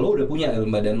 Lo udah punya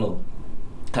dalam badan lo.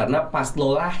 Karena pas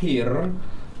lo lahir,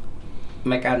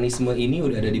 mekanisme ini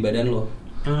udah ada di badan lo.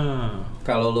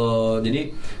 Kalau lo,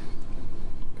 jadi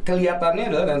kelihatannya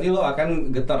adalah nanti lo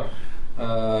akan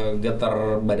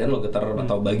getar badan lo,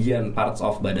 atau bagian parts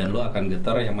of badan lo akan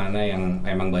getar, yang mana yang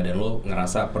emang badan lo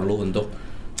ngerasa perlu untuk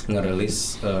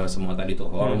ngerilis semua tadi tuh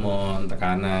hormon,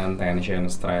 tekanan, tension,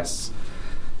 stres.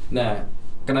 Nah,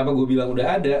 kenapa gue bilang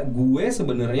udah ada? Gue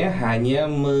sebenarnya hanya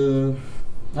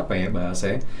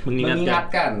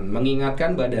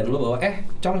mengingatkan badan lo bahwa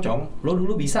cong, lo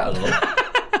dulu bisa lo.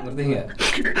 Ngerti nggak?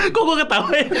 Kok gue ketawa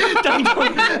ya?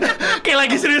 Cong-cong. Kayak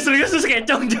lagi serius-serius terus kayak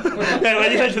cong-cong.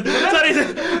 Lanjut. Sorry.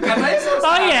 Katanya selesai.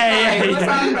 Oh iya.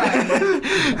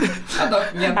 Atau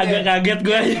nyatnya agak kaget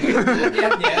gue.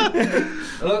 Nyatnya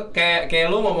lo kayak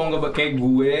lo ngomong kayak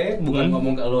gue, bukan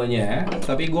ngomong ke elonya,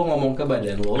 tapi gue ngomong ke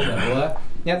badan lo bahwa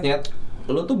nyat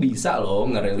lo tuh bisa lo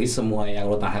ngerilis semua yang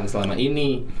lo tahan selama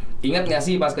ini. Ingat gak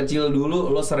sih pas kecil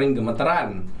dulu lo sering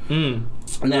gemeteran?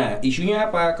 Nah isunya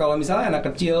apa? Kalau misalnya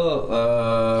anak kecil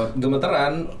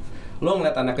gemeteran, lo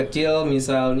ngeliat anak kecil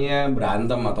misalnya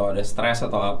berantem atau ada stres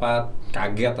atau apa,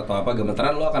 kaget atau apa,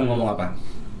 gemeteran, lo akan ngomong apa?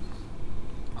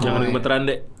 Jangan gemeteran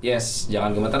deh. Yes,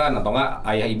 jangan gemeteran. Atau enggak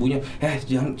ayah ibunya,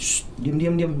 jangan,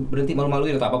 diam, berhenti,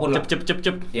 malu-maluin atau apapun. Cep.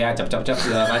 Ya, cep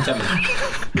segala macam.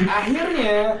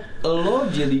 Akhirnya lo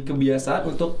jadi kebiasaan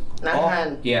untuk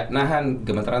nahan.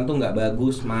 Gemeteran tuh nggak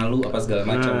bagus, malu apa segala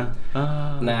macam.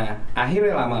 Nah,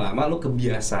 akhirnya lama-lama lo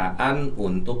kebiasaan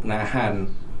untuk nahan.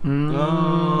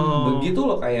 Begitu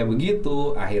lo kayak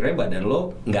begitu, akhirnya badan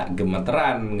lo nggak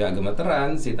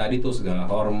gemeteran, si tadi tuh segala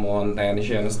hormon,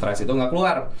 tension, stres itu nggak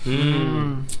keluar.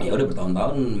 Ya udah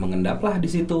bertahun-tahun mengendap lah di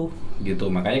situ, gitu.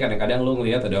 Makanya kadang-kadang lo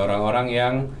ngelihat ada orang-orang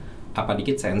yang apa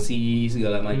dikit sensi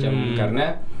segala macam,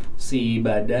 karena si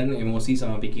badan, emosi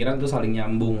sama pikiran tuh saling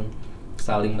nyambung,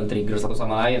 saling men-trigger satu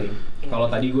sama lain. Kalau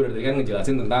tadi gue kan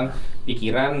ngejelasin tentang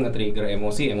pikiran nge-trigger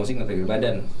emosi nge-trigger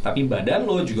badan. Tapi badan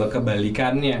lo juga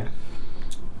kebalikannya.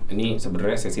 Ini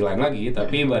sebenarnya sesi lain lagi,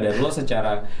 tapi badan lo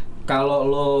secara, kalau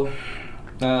lo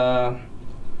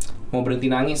mau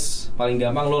berhenti nangis, paling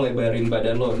gampang lo lebarin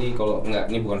badan lo. Nih kalau enggak,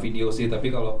 ini bukan video sih,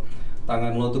 tapi kalau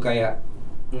tangan lo tuh kayak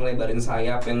ngelebarin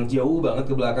sayap yang jauh banget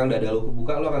ke belakang, dada lo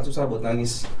kebuka, lo akan susah buat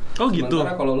nangis. Oh gitu.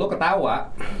 Sementara kalau lo ketawa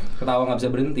nggak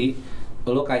bisa berhenti,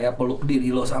 lo kayak peluk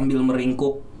diri lo sambil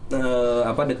meringkuk,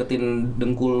 deketin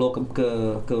dengkul lo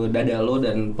ke dada lo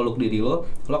dan peluk diri lo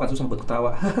akan susah buat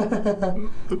ketawa.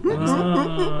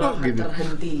 Gitu.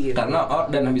 Terhenti. Karena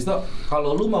dan habis itu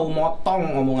kalau lu mau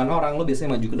motong omongan orang, lo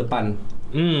biasanya maju ke depan.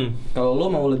 Kalau lo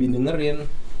mau lebih dengerin,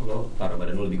 lo taruh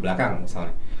badan lo lebih belakang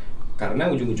misalnya.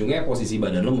 Karena ujung-ujungnya posisi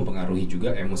badan lo mempengaruhi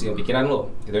juga emosi dan pikiran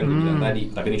lo. Itu yang gue bilang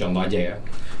tadi. Tapi ini contoh aja ya.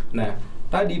 Nah,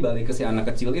 tadi balik ke si anak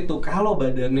kecil itu, kalau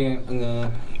badannya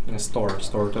nge-store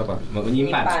itu apa?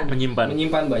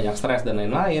 Menyimpan banyak stres dan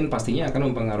lain-lain, pastinya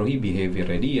akan mempengaruhi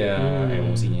behaviornya dia,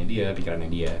 emosinya dia, pikirannya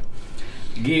dia.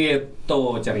 Gitu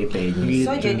ceritanya.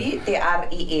 So jadi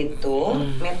TRI itu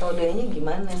metodenya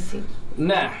gimana sih?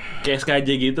 Nah, kayak SKJ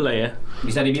gitu lah ya.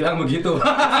 bisa dibilang begitu.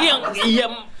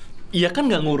 Iya kan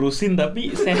nggak ngurusin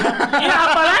tapi sehat. Ya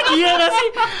apalagi ya nggak sih?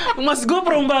 Mas gue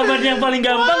perumpamaan yang paling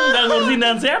gampang nggak ngurusin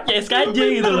dan sehat ya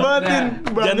SKJ gitu loh.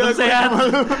 Jantung sehat.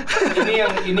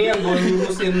 Ini yang gue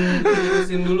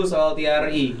lurusin dulu soal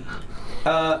TRI.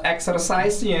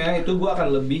 Exercise-nya itu gue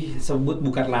akan lebih sebut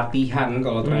bukan latihan,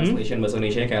 kalau translation bahasa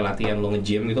Indonesia kayak latihan lo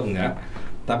nge-gym gitu, enggak.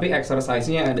 Tapi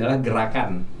exercise-nya adalah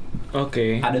gerakan.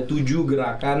 Oke. Ada 7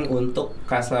 gerakan untuk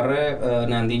kasarnya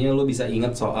nantinya lo bisa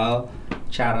ingat soal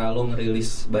cara lo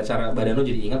ngerilis, cara badan lo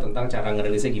jadi ingat tentang cara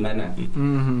ngerilisnya gimana.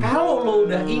 Kalau lo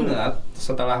udah ingat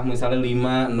setelah misalnya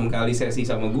 5-6 kali sesi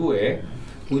sama gue,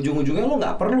 ujung-ujungnya lo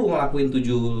nggak perlu ngelakuin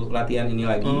 7 latihan ini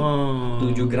lagi, 7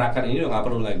 gerakan ini lo nggak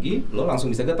perlu lagi, lo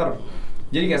langsung bisa getar.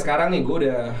 Jadi kayak sekarang nih, gue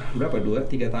udah berapa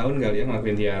 2-3 tahun kali ya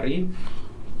ngelakuin TRI,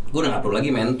 gue udah nggak perlu lagi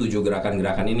main 7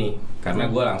 gerakan-gerakan ini, karena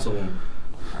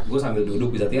gue sambil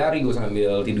duduk bisa TRI, gue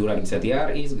sambil tiduran bisa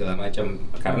TRI segala macam,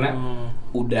 karena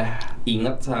udah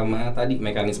inget sama tadi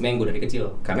mekanisme yang gue dari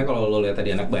kecil. Karena kalau lo lihat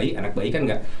tadi anak bayi kan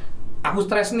nggak, aku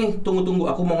stres nih, tunggu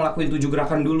aku mau ngelakuin 7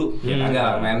 gerakan dulu. Ya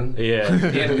enggak men. Iya.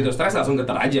 Dia begitu stres langsung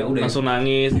getar aja udah. Langsung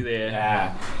nangis gitu ya.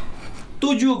 Nah,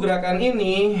 7 gerakan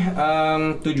ini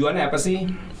tujuannya apa sih?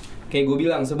 Kayak gue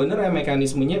bilang, sebenarnya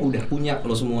mekanismenya udah punya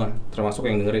lo semua, termasuk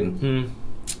yang dengerin.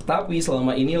 Tapi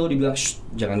selama ini lo dibilang,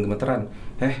 jangan gemeteran,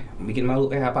 bikin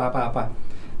malu, apa.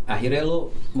 Akhirnya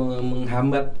lo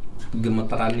menghambat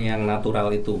gemeteran yang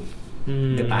natural itu.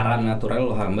 Getaran natural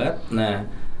lo hambat. Nah,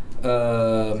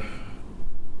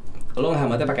 lo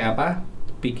ngehambatnya pakai apa?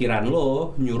 Pikiran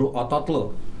lo nyuruh otot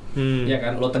lo, ya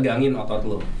kan? Lo tegangin otot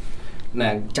lo.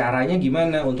 Nah, caranya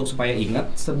gimana untuk supaya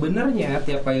ingat? Sebenarnya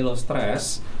tiap kali lo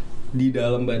stres, di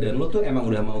dalam badan lo tuh emang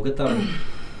udah mau getar,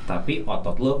 tapi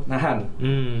otot lo nahan.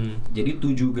 Jadi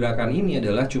 7 gerakan ini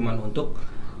adalah cuman untuk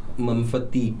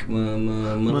memfatigue,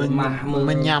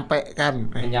 menyampaikan,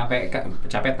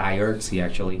 capek, tired sih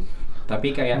actually.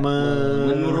 Tapi kayak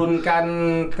menurunkan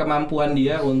kemampuan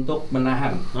dia untuk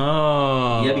menahan.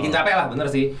 Ya bikin capek lah,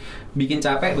 bener sih. Bikin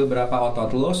capek beberapa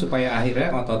otot lo supaya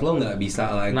akhirnya otot lo nggak bisa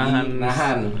lagi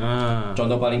nahan.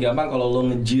 Contoh paling gampang, kalau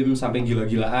lo nge-gym sampai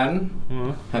gila-gilaan,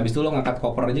 habis itu lo ngangkat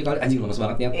koper aja kali, anjing lemes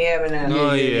banget nyet. Iya benar.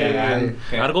 Iya kan.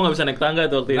 Karena gue nggak bisa naik tangga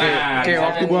tuh waktu itu. Kayak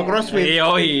waktu gua crossfit.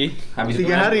 Habis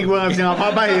 3 hari gua nggak bisa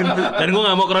ngapa-ngapain. Dan gue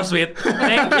nggak mau crossfit.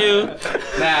 Thank you.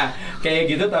 Nah,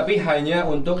 kayak gitu, tapi hanya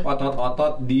untuk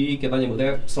otot-otot di, kita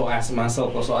nyebutnya psoas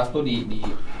muscle. Psoas tuh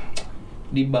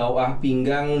di bawah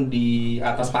pinggang, di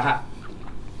atas paha.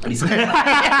 Di sini.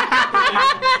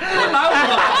 Tahu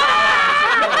loh.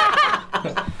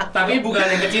 Tapi bukan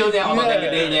yang kecilnya, otot yang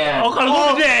gedenya. Oh, kalau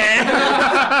gue gede.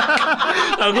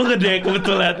 Kalau gue gede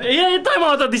kebetulan. Iya, itu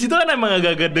emang otot di situ kan emang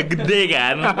agak gede-gede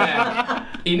kan.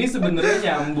 Ini sebenarnya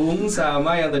nyambung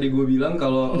sama yang tadi gue bilang,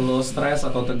 kalau lo stres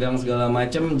atau tegang segala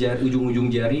macem,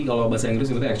 ujung-ujung jari, kalau bahasa Inggris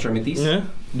sebutnya extremities,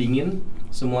 dingin,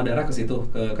 semua darah ke situ,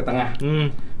 ke tengah.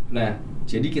 Nah,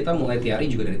 jadi kita mulai TRI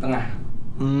juga dari tengah.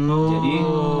 Jadi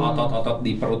otot-otot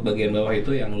di perut bagian bawah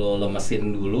itu yang lo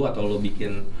lemesin dulu atau lo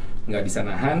bikin nggak bisa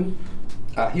nahan,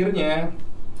 akhirnya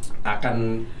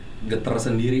akan getar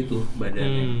sendiri tuh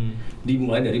badannya.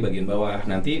 Dimulai dari bagian bawah.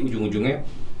 Nanti ujung-ujungnya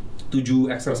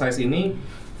 7 exercise ini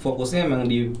fokusnya emang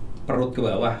di perut ke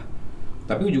bawah.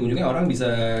 Tapi ujung-ujungnya orang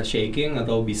bisa shaking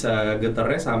atau bisa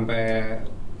getarnya sampai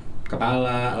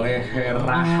kepala, leher,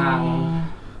 rahang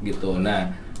gitu. Nah,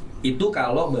 itu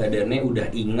kalau badannya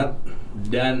udah inget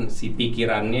dan si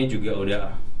pikirannya juga udah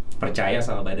percaya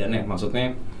sama badannya.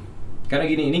 Maksudnya, karena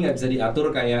gini, ini nggak bisa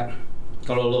diatur kayak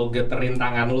kalau lo geterin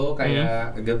tangan lo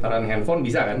kayak getaran handphone,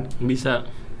 bisa kan? Bisa.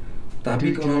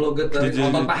 Tapi kalau lo geterin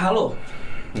otot paha lo,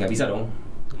 nggak bisa dong.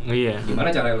 Iya.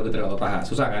 Gimana cara lo geterin otot paha?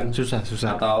 Susah kan? Susah.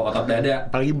 Atau otot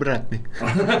dada. Apalagi berat nih.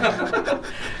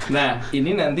 Nah,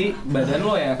 ini nanti badan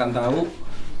lo yang akan tahu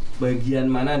bagian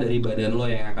mana dari badan lo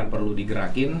yang akan perlu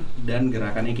digerakin dan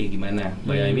gerakannya kayak gimana.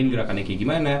 Bayangin gerakannya kayak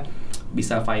gimana.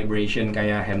 Bisa vibration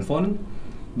kayak handphone,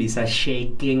 bisa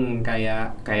shaking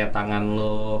kayak tangan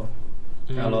lo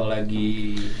kalau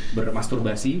lagi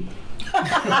bermasturbasi.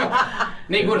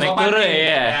 Nih gue sopan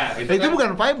ya. Itu kan,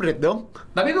 bukan vibrate dong.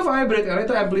 tapi itu vibrate karena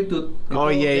itu amplitude.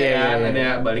 Oh Itu iya.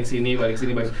 Ada balik sini.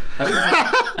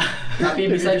 Tapi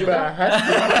bisa juga.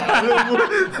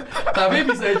 Tapi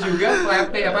bisa juga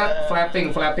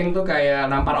flapping tuh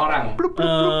kayak nampar orang.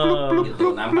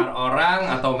 Gitu, nampar orang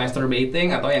atau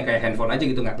masturbating atau yang kayak handphone aja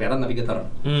gitu nggak kelihatan tapi getar.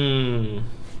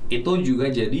 Itu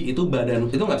juga jadi itu badan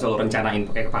itu nggak bisa lo rencanain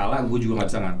pakai kepala, gue juga nggak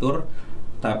bisa ngatur.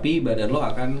 Tapi badan lo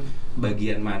akan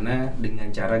bagian mana dengan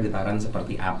cara getaran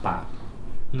seperti apa.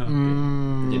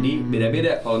 Jadi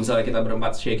beda-beda. Kalau misalnya kita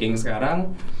berempat shaking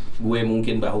sekarang, gue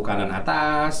mungkin bahu kanan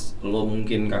atas, lo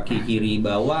mungkin kaki kiri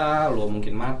bawah, lo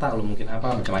mungkin mata, lo mungkin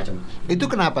apa, macam-macam.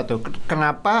 Itu kenapa tuh?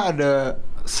 Kenapa ada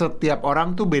setiap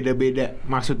orang tuh beda-beda?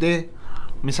 Maksudnya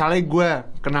misalnya gue,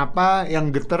 kenapa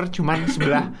yang geter cuman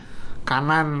sebelah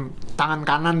kanan, tangan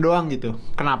kanan doang gitu?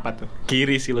 Kenapa tuh?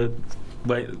 Kiri sih lo.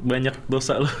 Banyak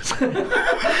dosa lo.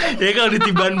 Ya kalau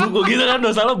ditiban buku gitu kan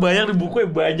dosa lo banyak di buku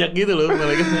banyak gitu loh.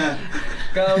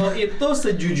 Kalau itu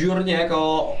sejujurnya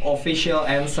kalau official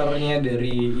answer-nya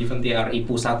dari event TRI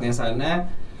pusatnya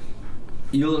sana,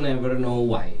 you'll never know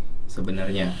why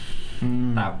sebenarnya.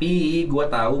 Tapi gue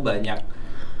tahu banyak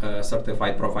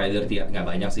certified provider, nggak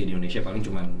banyak sih di Indonesia, paling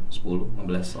cuma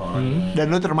 10-15 orang. Dan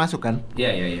lo termasuk kan?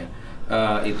 Iya.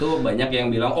 Itu banyak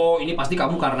yang bilang, oh ini pasti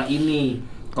kamu karena ini.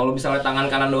 Kalau misalnya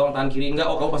tangan kanan doang, tangan kiri enggak,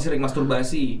 oh kamu pasti sering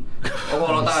masturbasi. Oh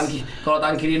kalau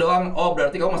tangan kiri doang, oh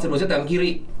berarti kamu masturbasi tangan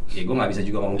kiri. Ya gue nggak bisa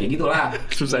juga ngomong kayak gitulah.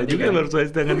 Susah juga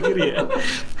masturbasi tangan kiri ya.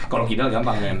 Kalau kidal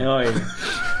gampang kan. Oh iya.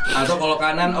 Atau kalau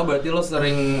kanan, oh berarti lo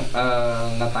sering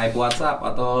nge-type WhatsApp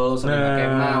atau lo sering pakai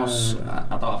mouse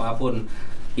atau apapun.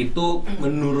 Itu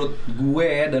menurut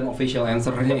gue dan official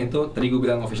answer-nya itu, tadi gue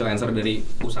bilang official answer dari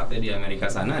pusatnya di Amerika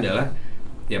sana adalah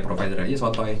ya provider aja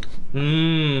sotoy.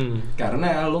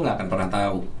 Karena lo nggak akan pernah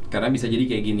tahu. Karena bisa jadi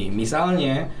kayak gini.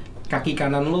 Misalnya kaki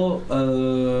kanan lo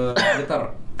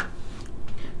getar.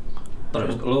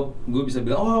 Terus gue bisa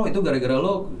bilang, oh itu gara-gara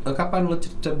lo kapan lo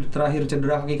terakhir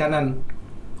cedera kaki kanan?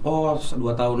 Oh 2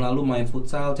 tahun lalu main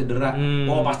futsal cedera.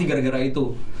 Oh pasti gara-gara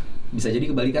itu. Bisa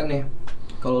jadi kebalikannya.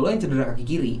 Kalau lo yang cedera kaki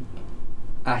kiri,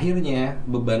 akhirnya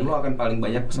beban lo akan paling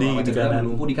banyak selama cedera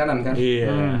melumpuh di kanan kan.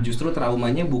 Justru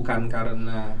traumanya bukan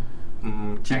karena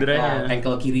cederanya,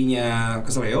 ankle kirinya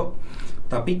keseleo,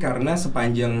 tapi karena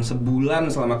sepanjang sebulan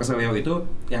selama keseleo itu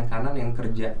yang kanan yang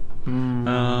kerja.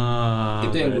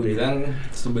 Itu yang gue bilang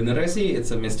sebenarnya sih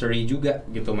it's a mystery juga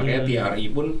gitu. Makanya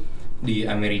TRI pun di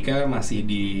Amerika masih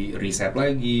di riset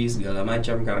lagi segala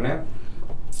macam karena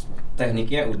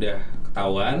tekniknya udah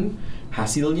ketahuan,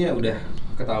 hasilnya udah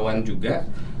ketahuan juga,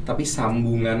 tapi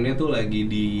sambungannya tuh lagi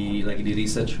di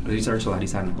research lah di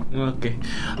sana. Oke.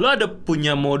 Lo ada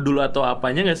punya modul atau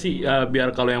apanya nggak sih biar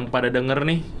kalau yang pada denger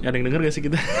nih, ada yang denger nggak sih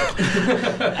kita?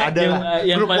 Ada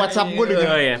yang grup WhatsApp gue denger.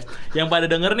 Oh ya. Yang pada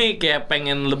denger nih kayak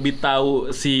pengen lebih tahu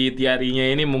si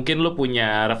TRI-nya ini, mungkin lo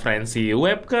punya referensi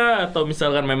web kah, atau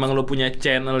misalkan memang lo punya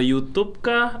channel YouTube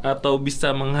kah, atau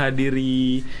bisa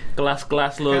menghadiri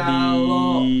kelas-kelas lo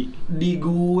di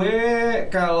gue,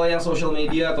 kalau yang social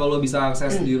media atau lo bisa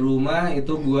akses di rumah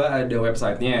itu gue ada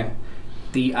websitenya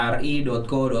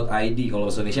tri.co.id. kalau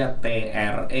bahasa Indonesia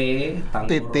TRE_CO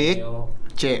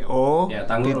ya,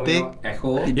 titik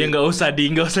Echo. Ya nggak usah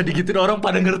digituin, orang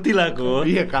pada ngerti lah kok.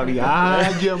 Iya kali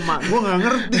aja mak, gue nggak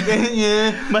ngerti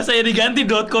kayaknya. Masa ya diganti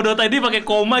 .co.id pakai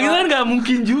koma gitu kan nggak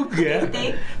mungkin juga.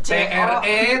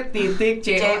 TRE_CO.id.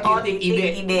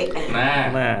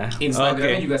 Nah,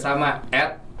 Instagramnya juga sama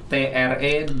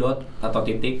 @tre.co.id.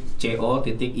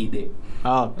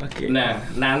 Oke. Nah,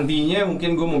 nantinya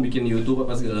mungkin gue mau bikin YouTube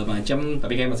apa segala macam,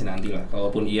 tapi kayak masih nanti lah.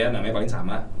 Kalaupun iya, namanya paling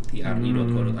sama,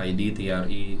 tri.co.id,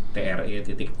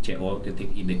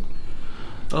 tre.co.id.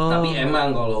 Tapi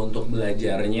emang kalau untuk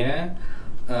belajarnya,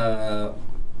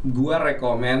 gue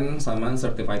rekomen sama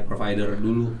certified provider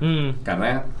dulu.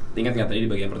 Karena ingat nggak tadi di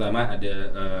bagian pertama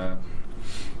ada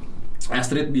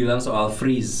Astrid bilang soal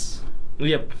freeze.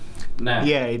 Yep. Nah,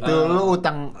 iya itu lu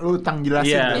utang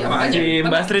jelasin. Iya, makanya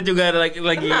Mbak Astrid juga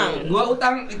lagi. Gua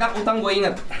utang gue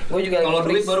inget. Gue juga kalau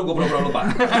duit baru gue pura-pura lupa.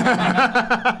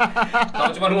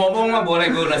 Kalau cuma ngomong mah boleh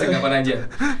gue lunasin kapan aja.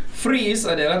 Freeze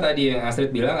adalah tadi yang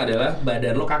Astrid bilang adalah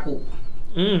badan lo kaku.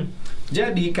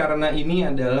 Jadi karena ini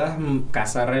adalah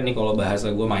kasarnya nih kalau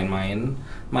bahasa gue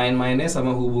main-mainnya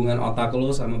sama hubungan otak lo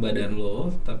sama badan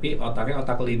lo, tapi otaknya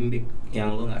otak limbik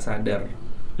yang lo nggak sadar.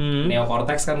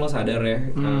 Neokortex kan lo sadar ya,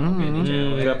 ini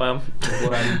cewek nggak paham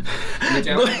ukuran ini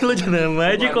cewek lo jangan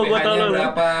aja kok gue tau lo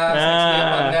berapa, seksnya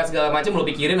apa enggak segala macam lo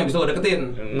pikirin habis itu lo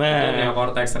deketin. Itu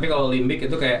neokortex. Tapi kalau limbik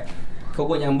itu kayak kok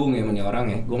gue nyambung ya sama nih orang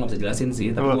ya, gue nggak bisa jelasin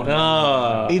sih, tapi gue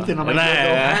Itu namanya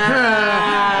jodoh.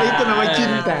 Itu namanya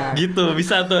cinta. Gitu,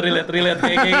 bisa tuh relate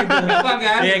kayak gitu. gampang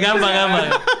kan? Iya, gampang.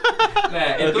 Nah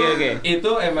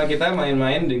itu emang kita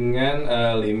main-main dengan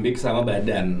limbik sama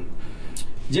badan.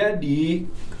 Jadi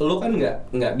lo kan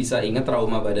nggak bisa inget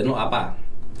trauma badan lo apa.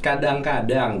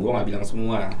 Kadang-kadang, gue nggak bilang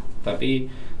semua,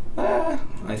 tapi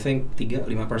I think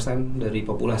 3-5% dari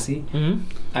populasi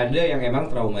ada yang emang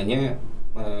traumanya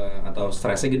atau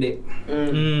stresnya gede.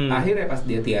 Akhirnya pas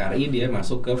dia TRI dia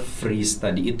masuk ke freeze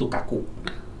tadi itu, kaku.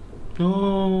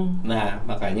 Nah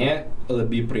makanya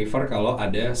lebih prefer kalau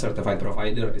ada certified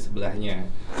provider di sebelahnya,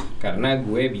 karena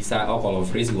gue bisa kalau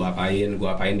freeze gue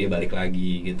apain dia balik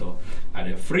lagi gitu.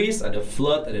 Ada freeze, ada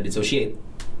flood, ada dissociate.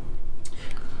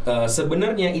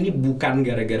 Sebenarnya ini bukan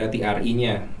gara-gara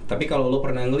TRI-nya, tapi kalau lo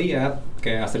pernah ngeliat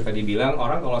kayak Astrid tadi bilang,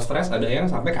 orang kalau stres ada yang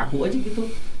sampai kaku aja gitu,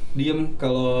 diem.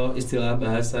 Kalau istilah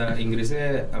bahasa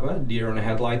Inggrisnya apa, deer on a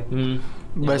headlight.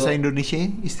 Bahasa Indonesia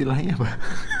istilahnya apa?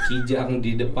 Kijang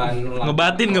di depan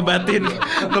Ngebatin.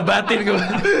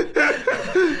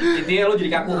 Intinya lo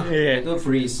jadi kaku. Iya. Itu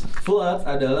freeze. Flood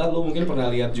adalah lo mungkin pernah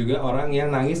lihat juga orang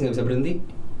yang nangis nggak bisa berhenti.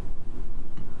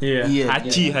 Iya.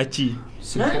 Hachi.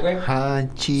 Pokoknya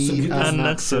Haji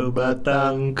anak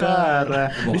sebatang kara.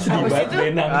 Sedih banget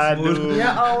Benang. Aduh. Ya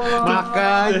Allah.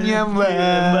 Makanya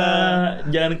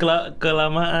Mbak. Jangan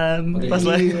kelamaan. Oke. Pas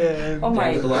lagi. Oh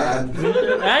my Tuhan.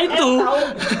 Nah itu.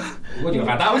 Gue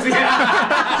juga nggak tahu sih.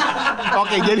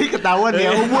 Oke, jadi ketahuan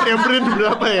ya umur yang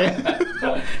berapa ya?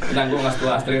 Tenang, gue nggak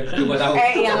setua Astrid. Gue tahu.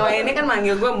 Yang lainnya kan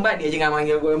manggil gue Mbak, dia aja nggak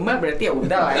manggil gue Mbak, berarti ya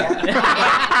udah lah ya.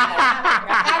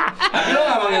 Tapi lo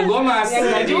nggak manggil gue Mas. Ya,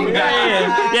 nggak Jadi juga. enggak.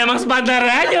 Ya emang sebentar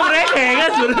aja mereka ya kan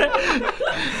sebenarnya.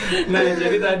 Nah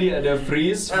jadi tadi ada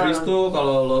freeze. Freeze tuh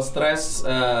kalau lo stres,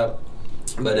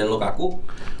 badan lo kaku.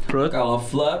 Kalau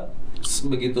flood,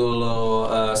 begitu lo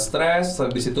stres,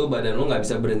 habis itu badan lo nggak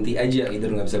bisa berhenti aja,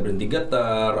 either nggak bisa berhenti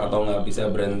getar atau nggak bisa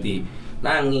berhenti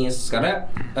nangis. Karena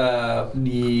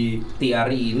di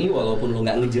TRI ini walaupun lo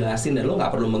nggak ngejelasin dan lo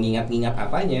nggak perlu mengingat-ingat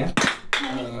apanya,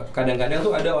 kadang-kadang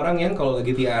tuh ada orang yang kalau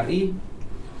lagi TRI,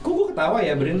 kok gue ketawa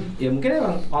ya Brin? Ya mungkin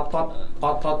emang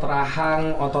otot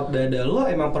rahang, otot dada lo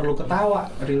emang perlu ketawa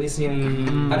rilisnya.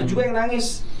 Ada juga yang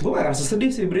nangis. Gue gak ngerasa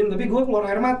sedih sih Brin, tapi gue keluar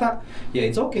air mata. Ya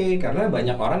it's okay, karena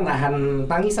banyak orang nahan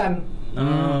tangisan.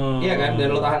 Iya kan?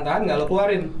 Dan lo tahan-tahan gak lo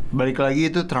keluarin. Balik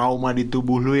lagi itu trauma di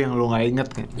tubuh lu yang lu nggak inget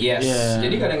kan? Yes. Yeah.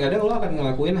 Jadi kadang-kadang lo akan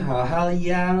ngelakuin hal-hal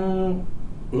yang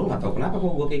lo nggak tahu kenapa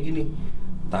kok gue kayak gini.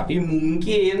 Tapi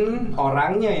mungkin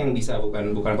orangnya yang bisa, bukan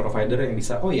provider yang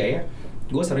bisa. Oh iya ya,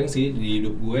 gue sering sih di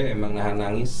hidup gue emang nahan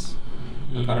nangis.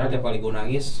 Karena tiap kali gue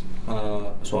nangis,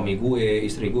 suami gue,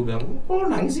 istri gue bilang, kok lo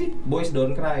nangis sih? Boys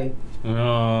don't cry.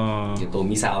 Gitu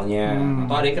misalnya.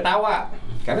 Atau ada yang ketawa.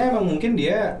 Karena emang mungkin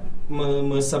dia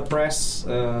suppress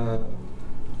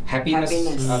happiness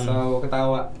atau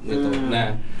ketawa gitu.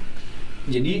 Nah,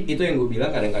 jadi itu yang gue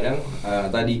bilang kadang-kadang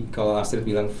tadi kalau Astrid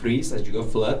bilang freeze, ada juga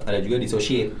flood, ada juga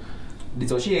dissociate.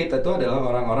 Dissociate itu adalah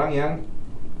orang-orang yang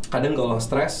kadang kalau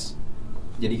stres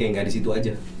jadi kayak nggak di situ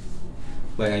aja.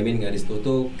 Nggak di situ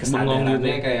tuh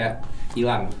kesadarannya kayak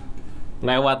hilang.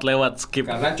 Lewat skip.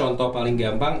 Karena contoh paling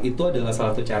gampang itu adalah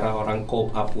salah satu cara orang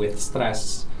cope up with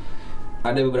stress.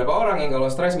 Ada beberapa orang yang kalau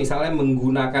stres misalnya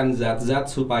menggunakan zat-zat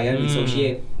supaya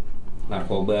dissociate.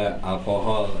 Narkoba,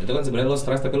 alkohol, itu kan sebenarnya lo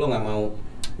stres tapi lo nggak mau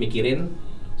mikirin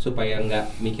supaya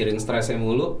nggak mikirin stresnya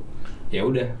mulu. Ya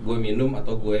udah, gue minum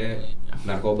atau gue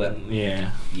narkoba.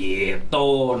 Iya. Gitu.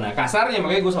 Nah kasarnya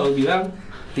makanya gue selalu bilang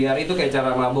TR itu kayak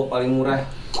cara mabok paling murah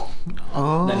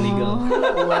dan legal.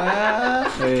 Wah.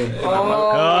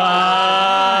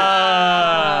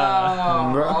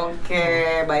 Oke,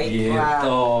 baiklah.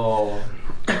 Gitu.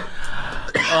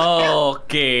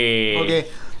 Oke.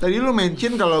 Tadi lu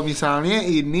mention kalau misalnya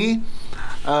ini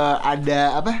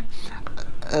ada apa?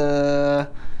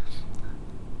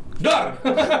 Dor.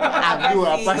 Aduh,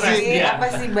 apa sih? Apa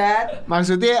sih, Bat?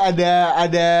 Maksudnya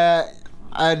ada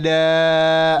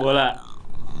Bola.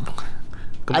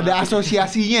 ada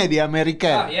asosiasinya di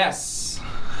Amerika. Yes.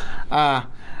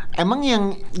 Emang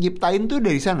yang nyiptain tuh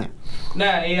dari sana?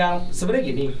 Nah, yang sebenarnya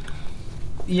gini,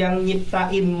 yang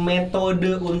nyiptain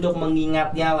metode untuk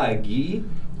mengingatnya lagi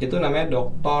itu namanya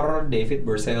Dr. David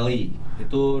Berceli.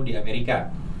 Itu di Amerika.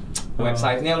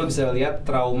 Websitenya lo bisa lihat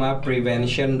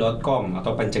traumaprevention.com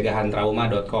atau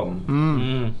pencegahantrauma.com.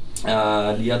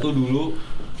 Dia tuh dulu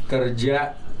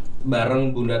kerja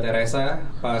bareng Bunda Teresa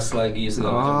pas lagi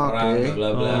segala macam perang, bla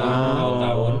bla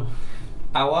tahun-tahun.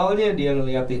 Awalnya dia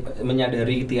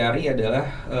menyadari TRI adalah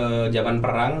zaman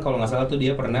perang, kalau nggak salah tuh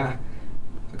dia pernah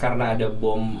karena ada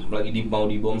bom lagi mau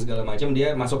dibom segala macam,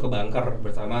 dia masuk ke bunker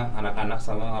bersama anak-anak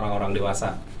sama orang-orang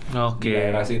dewasa. Di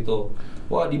daerah situ.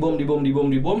 Wah, dibom,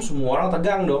 semua orang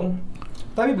tegang dong.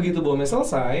 Tapi begitu bomnya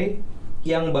selesai,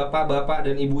 yang bapak-bapak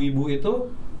dan ibu-ibu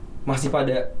itu masih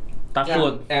pada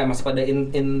takut, masih pada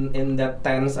in that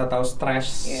tense atau stress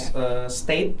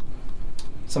state.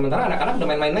 Sementara anak-anak udah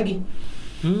main-main lagi.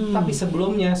 Tapi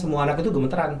sebelumnya semua anak itu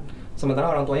gemeteran.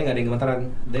 Sementara orang tuanya nggak ada yang gemeteran.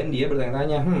 Dan dia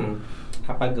bertanya-tanya,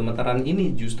 apa gemetaran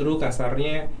ini justru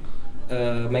kasarnya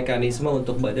mekanisme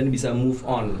untuk badan bisa move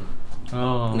on.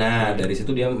 Nah, dari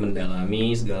situ dia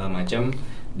mendalami segala macam,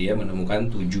 dia menemukan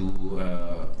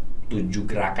 7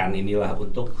 gerakan inilah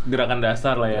untuk gerakan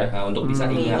dasar lah ya. Untuk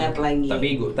bisa ingat lagi.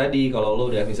 Tapi tadi kalau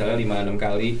lo udah misalnya 5-6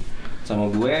 kali sama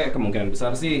gue, kemungkinan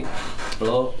besar sih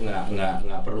lo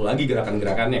nggak perlu lagi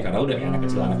gerakan-gerakannya karena udah anak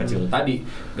kecil tadi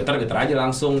getar-getar aja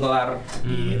langsung kelar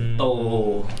gitu.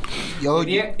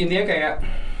 Intinya kayak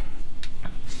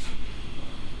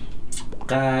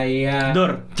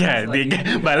Dur, jadi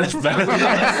balas.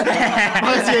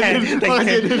 Makasih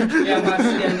yang pas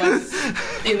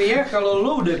intinya kalau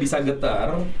lo udah bisa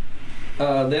getar,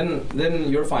 then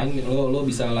you're fine. Lo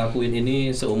bisa lakuin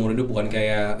ini seumur hidup, bukan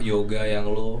kayak yoga yang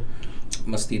lo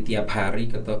mesti tiap hari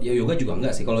ya yoga juga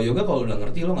enggak sih. Kalau yoga kalau udah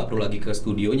ngerti lo nggak perlu lagi ke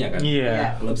studionya kan.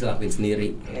 Lo bisa lakuin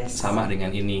sendiri. Sama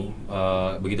dengan ini,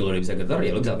 begitu lo udah bisa getar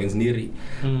ya lo bisa lakuin sendiri.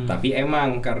 Tapi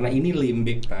emang karena ini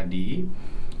limbik tadi,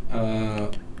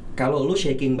 kalau lu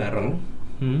shaking bareng,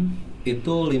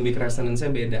 itu limbic resonance-nya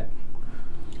beda.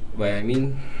 I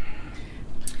mean,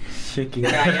 shaking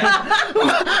kayak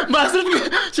maksud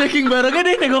shaking barengnya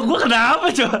dia nengok gue kenapa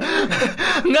coba?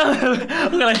 Enggak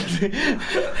lagi.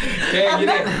 Kayak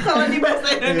gini. Kalau di bahasa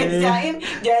Indonesiain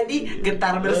jadi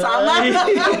getar bersama.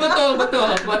 Betul.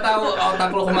 Gua tahu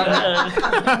otak lo kemana.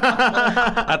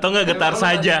 Atau enggak getar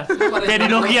saja. Kayak di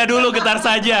Nokia dulu getar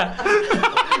saja.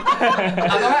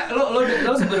 Atau nggak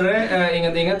lo sebenarnya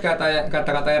ingat-ingat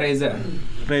kata-kata Reza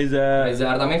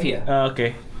Artamevia.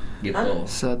 Oke. Gitu.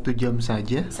 1 jam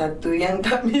saja. Satu yang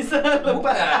tak bisa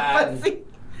lupa. Apa sih?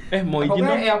 Mau izin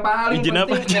dong?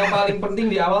 Yang paling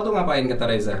penting di awal tuh ngapain kata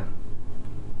Reza?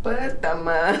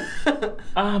 Pertama.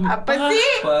 Apa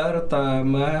sih?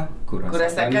 Pertama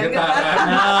kurasakan getaran.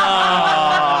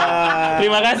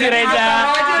 Terima kasih Reza.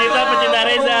 Kita pecinta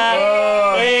Reza.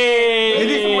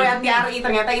 Jadi semua yang TRI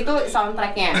ternyata itu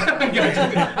soundtracknya.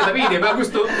 Tapi ide bagus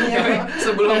tuh.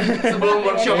 Sebelum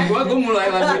workshop gue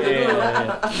mulai lagu itu dulu.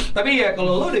 Tapi ya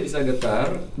kalau lo udah bisa getar,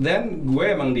 dan gue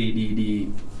emang di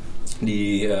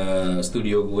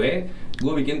studio gue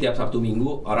bikin tiap Sabtu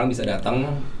Minggu orang bisa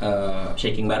datang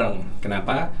shaking bareng.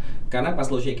 Kenapa? Karena pas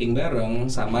lo shaking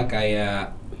bareng sama kayak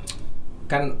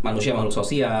kan manusia makhluk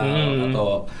sosial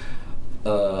atau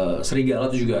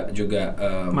serigala itu juga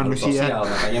makhluk sosial,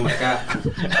 makanya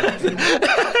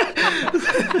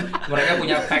mereka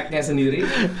punya pack-nya sendiri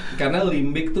karena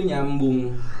limbik tuh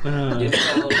nyambung. Jadi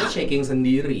kalau lo shaking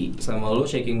sendiri sama lo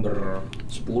shaking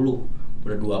ber-10,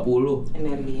 ber-20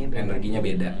 energinya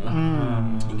beda.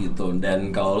 Gitu.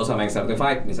 Dan kalau lo sama yang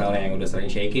certified misalnya yang udah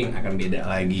sering shaking akan beda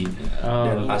lagi.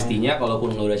 Dan pastinya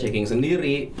kalaupun lo udah shaking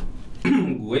sendiri,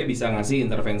 gue bisa ngasih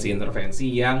intervensi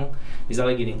yang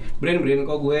misalnya gini, Brin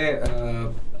kok gue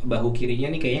bahu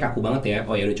kirinya nih kayaknya kaku banget ya.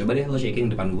 Oh ya udah coba deh lo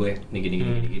shaking depan gue. Nih gini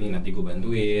nanti gue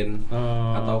bantuin.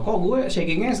 Atau kok gue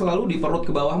shakingnya selalu di perut ke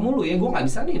bawah mulu ya. Gue nggak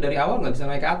bisa nih dari awal nggak bisa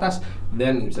naik ke atas.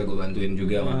 Dan bisa gue bantuin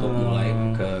juga untuk mulai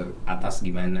ke atas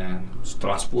gimana.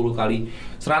 Setelah 10 kali,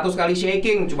 100 kali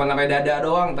shaking cuma sampai dada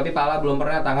doang, tapi pala belum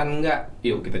pernah, tangan enggak.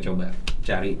 Yuk kita coba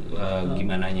cari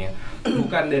gimananya.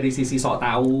 Bukan dari sisi sok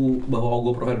tahu bahwa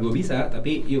gue profil gue bisa,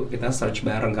 tapi yuk kita search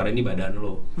bareng karena ini badan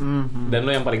lo. Dan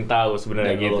lo yang paling tahu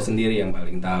sebenarnya. Dan lo sendiri yang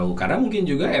paling tahu. Karena mungkin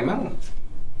juga emang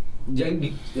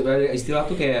jadi istilah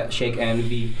tuh kayak shake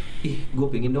envy. Gue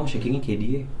pengen dong shakingnya kayak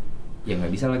dia. Ya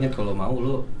nggak bisa lah Nyet, kalau mau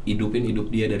lo hidup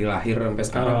dia dari lahir sampai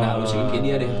sekarang. Nah lo shaking kayak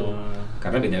dia deh tuh.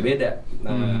 Karena beda-beda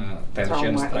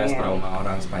tension, stres, trauma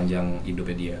orang sepanjang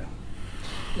hidupnya dia.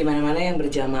 Di mana-mana yang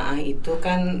berjamaah itu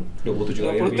kan 27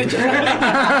 kali.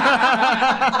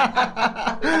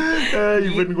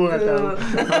 Even gue nggak tahu.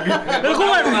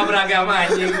 Gue nggak beragama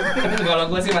anjing. Kalau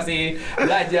gue sih masih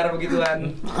belajar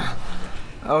begituan.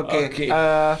 Oke.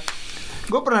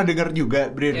 Gue pernah dengar juga,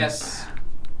 Brin. Yes.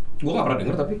 Gue nggak pernah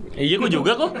dengar tapi. Iya, gue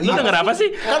juga kok. Lu denger apa sih?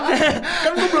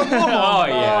 Kan gue belum ngomong. Oh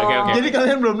iya, oke. Jadi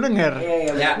kalian belum dengar.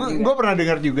 Gue pernah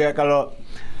dengar juga kalau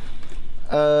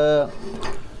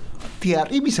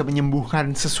TRI bisa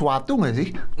menyembuhkan sesuatu nggak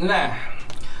sih? Nah,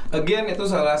 again itu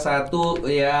salah satu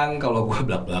yang kalau gue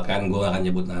belak-belakan gue akan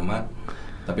nyebut nama,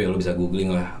 tapi lo bisa googling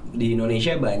lah. Di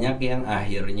Indonesia banyak yang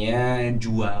akhirnya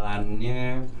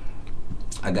jualannya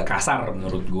agak kasar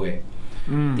menurut gue.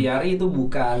 TRI itu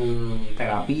bukan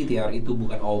terapi, TRI itu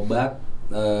bukan obat.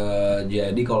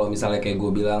 Jadi kalau misalnya kayak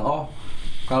gue bilang, oh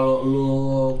kalau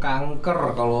lu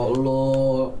kanker, kalau lu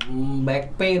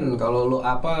back pain, kalau lu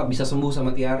apa bisa sembuh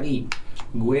sama TRI,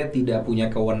 gue tidak punya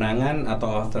kewenangan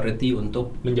atau authority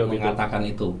untuk mengatakan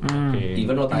itu.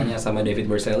 Even lo tanya sama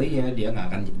David Berceli-nya,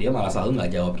 dia malah selalu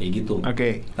nggak jawab kayak gitu.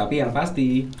 Tapi yang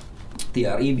pasti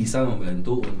TRI bisa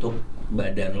membantu untuk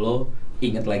badan lo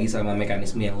ingat lagi sama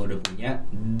mekanisme yang lo udah punya,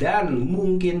 dan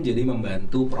mungkin jadi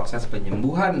membantu proses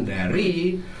penyembuhan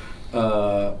dari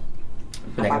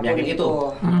penyakit-penyakit itu.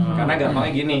 Karena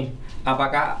gampangnya gini,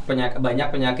 apakah banyak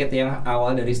penyakit yang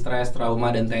awal dari stres, trauma,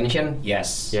 dan tension?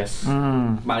 Yes.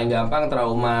 Paling gampang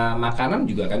trauma makanan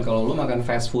juga kan, kalau lo makan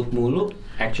fast food mulu,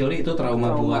 actually itu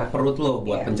trauma buat perut lo,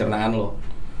 buat pencernaan lo.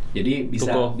 Jadi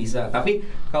bisa. Tapi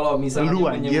kalau misalnya lu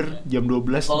anjir jam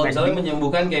 12 kalau misalnya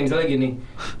menyembuhkan kayak misalnya gini,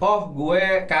 oh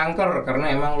gue kanker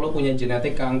karena emang lu punya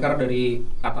genetik kanker dari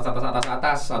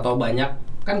atas atau banyak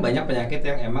penyakit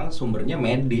yang emang sumbernya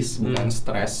medis bukan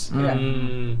stres.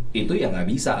 Itu ya nggak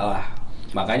bisa lah.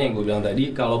 Makanya yang gue bilang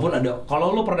tadi, kalau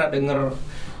lu pernah denger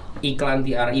iklan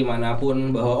TRI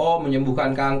manapun bahwa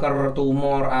menyembuhkan kanker,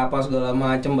 tumor, apa segala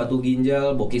macem, batu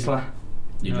ginjal, bokis lah.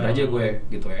 Jujur aja gue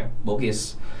gitu ya,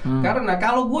 bokis. Karena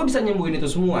kalau gue bisa nyembuhin itu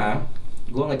semua,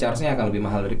 gue nge-charge-nya akan lebih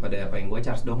mahal daripada apa yang gue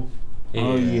charge dong.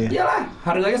 Iyalah,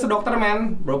 harganya sedokter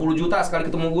men, berapa puluh juta sekali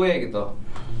ketemu gue gitu.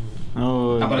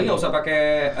 Apalagi nggak usah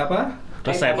pakai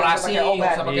resep, operasi,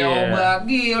 nggak usah pakai obat,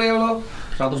 gile lo.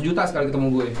 100 juta sekali ketemu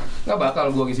gue. Nggak bakal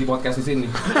gue ngisi podcast di sini.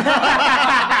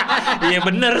 Iya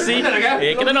bener sih. Bener kan?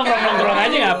 Kita nongkrong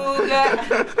aja nggak?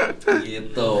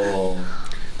 Gitu.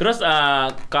 Terus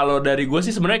kalau dari gue sih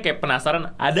sebenarnya kayak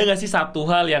penasaran, ada nggak sih satu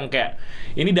hal yang kayak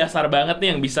ini dasar banget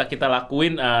nih yang bisa kita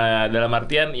lakuin, dalam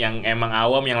artian yang emang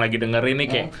awam yang lagi dengerin nih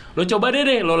kayak lo coba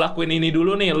deh lo lakuin ini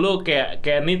dulu nih, lo kayak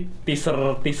nih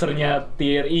teasernya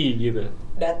TRI gitu.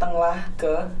 Datanglah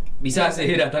ke bisa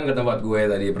sih datang ke tempat gue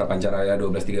tadi Prapancaraya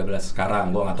 12-13.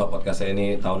 Sekarang gue nggak tahu podcast saya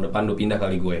ini tahun depan udah pindah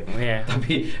kali gue.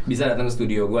 Tapi bisa datang ke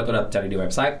studio gue atau cari di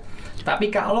website.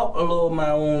 Tapi kalau lo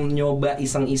mau nyoba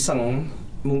iseng-iseng,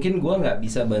 mungkin gue nggak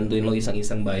bisa bantuin lo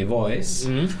iseng-iseng by voice.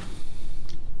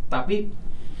 Tapi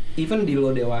even di lo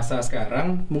dewasa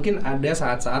sekarang, mungkin ada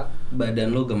saat-saat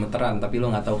badan lo gemeteran tapi lo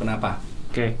nggak tahu kenapa.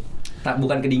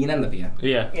 Bukan kedinginan tapi ya.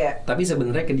 Tapi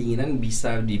sebenarnya kedinginan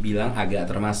bisa dibilang agak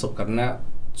termasuk, karena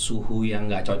suhu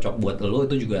yang nggak cocok buat lo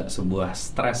itu juga sebuah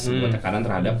stres, sebuah tekanan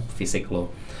terhadap fisik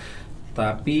lo.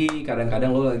 Tapi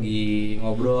kadang-kadang lo lagi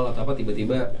ngobrol atau apa,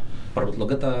 tiba-tiba perut lo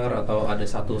getar atau ada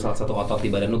salah satu otot di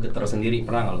badan lo getar sendiri.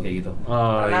 Pernah nggak lo kayak gitu?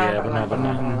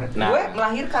 Pernah. Nah, gue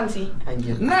melahirkan sih,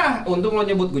 anjir. Nah, untung lo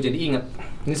nyebut, gue jadi inget.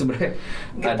 Ini sebenarnya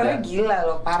getarnya gila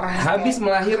lo, parah. Habis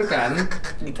melahirkan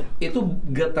gitu. Itu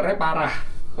getarnya parah.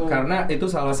 Karena itu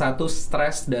salah satu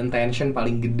stres dan tension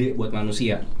paling gede buat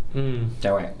manusia.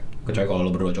 Cewek, kecuali kalau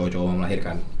lo berdua cowok-cowok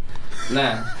melahirkan.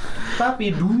 Nah,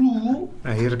 tapi dulu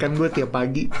lahirkan gue tiap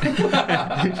pagi.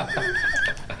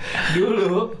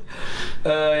 Dulu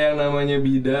yang namanya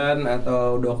bidan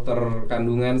atau dokter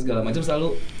kandungan segala macam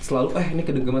selalu ini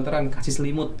gemeteran, kasih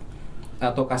selimut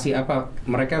atau kasih apa,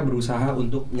 mereka berusaha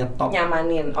untuk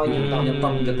nyamanin,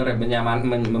 nyetop getarnya,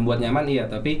 membuat nyaman iya,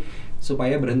 tapi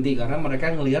supaya berhenti, karena mereka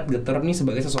ngelihat getar nih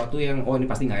sebagai sesuatu yang ini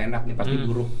pasti nggak enak, nih pasti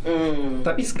buruk.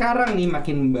 Tapi sekarang nih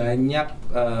makin banyak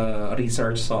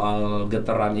research soal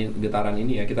getaran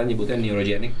ini ya, kita nyebutnya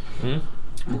neurogenic.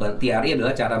 Bukan, TRI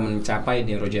adalah cara mencapai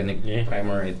neurogenic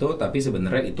tremor itu, tapi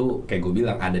sebenarnya itu kayak gue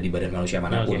bilang ada di badan manusia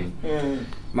manapun.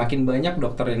 Makin banyak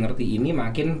dokter yang ngerti ini,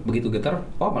 makin begitu getar,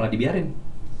 malah dibiarin.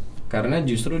 Karena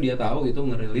justru dia tahu itu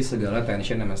ngerilis segala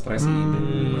tension sama stres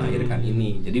ibu melahirkan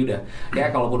ini. Jadi udah ya,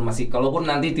 kalaupun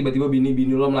nanti tiba-tiba bini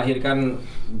lo melahirkan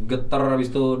getar, habis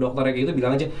itu dokternya kayak gitu,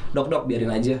 bilang aja, dok biarin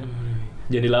aja.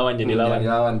 Jadi lawan,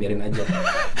 biarin aja.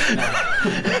 Nah,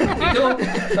 itu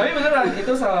tapi beneran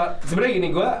itu sebenarnya gini,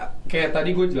 gue kayak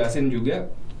tadi gue jelasin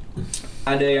juga,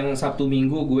 ada yang Sabtu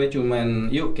Minggu gue cuman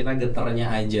yuk kita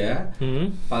getarnya aja,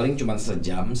 paling cuman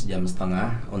sejam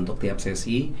setengah untuk tiap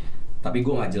sesi. Tapi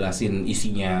gue nggak jelasin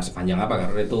isinya sepanjang apa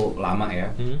karena itu lama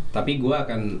ya. Tapi gue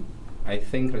akan, I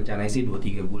think rencananya sih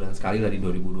 2-3 bulan sekali lah di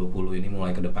 2020 ini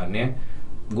mulai ke depannya,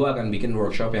 gue akan bikin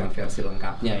workshop yang versi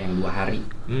lengkapnya yang 2 hari.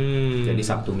 Jadi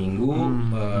Sabtu Minggu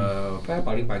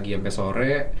paling pagi sampai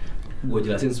sore gue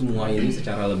jelasin semua ini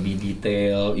secara lebih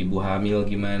detail, ibu hamil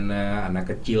gimana, anak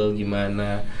kecil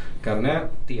gimana. Karena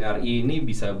TRI ini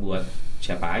bisa buat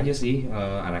siapa aja sih,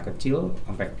 anak kecil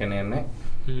sampai ke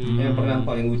nenek. Yang pernah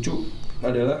paling lucu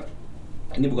adalah,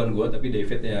 ini bukan gue tapi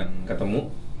David yang ketemu,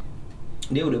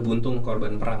 dia udah buntung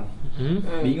korban perang.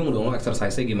 Bingung dong lo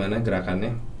exercise-nya gimana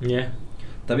gerakannya.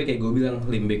 Tapi kayak gue bilang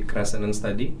limbic resonance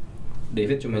tadi,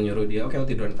 David cuma nyuruh dia, oke lo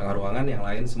tidur di tengah ruangan, yang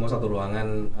lain semua satu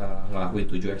ruangan ngelakuin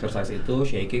 7 exercise itu,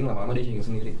 shaking, lama-lama dia shaking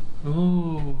sendiri.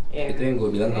 Itu yang gue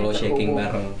bilang kalau shaking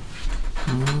bareng.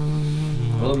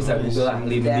 Lo bisa google lah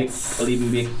limbic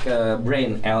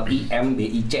brain,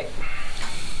 LIMBIC.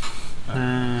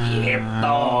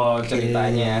 Gitu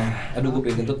ceritanya. Aduh gue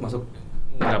pengen kentut masuk.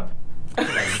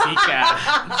 Sika.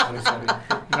 Sorry.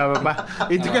 Nggak apa-apa.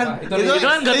 Itu kan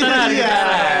getaran.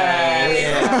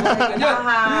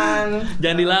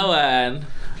 Jangan dilawan.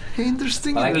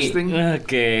 Interesting.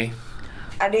 Oke.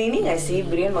 Ada ini nggak sih,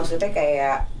 Brian? Maksudnya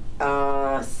kayak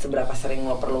seberapa sering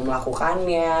lo perlu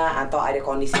melakukannya, atau ada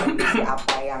kondisi-kondisi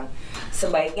apa yang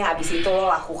sebaiknya abis itu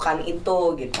lo lakukan itu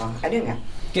gitu? Ada nggak?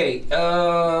 Oke,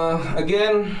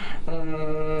 again,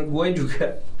 gue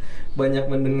juga banyak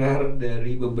mendengar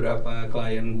dari beberapa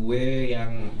klien gue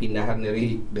yang pindahan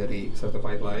dari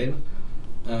certified lain.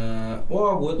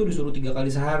 Wah, gue tuh disuruh 3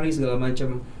 kali sehari segala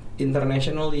macam.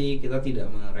 Internationally kita tidak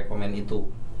merekomend itu.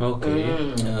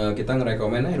 Kita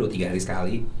ngerekomend aja 2-3 hari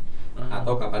sekali.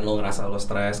 Atau kapan lo ngerasa lo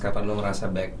stres, kapan lo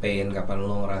ngerasa back pain, kapan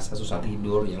lo ngerasa susah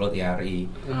tidur, ya lo tiari.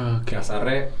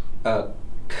 Kasarnya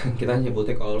kita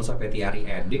nyebutnya kalau lo sampai tiari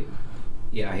addict,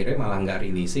 ya akhirnya malah nggak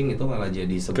releasing, itu malah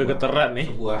jadi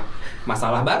sebuah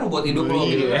masalah baru buat hidup lo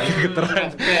gitu ya. Kegeteran.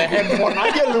 Handphone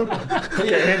aja lu.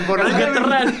 Iya, handphone aja.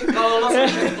 Kegeteran. Kalau lo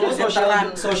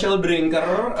social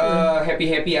drinker,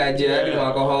 happy aja minum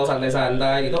alkohol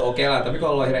santai-santai gitu oke lah. Tapi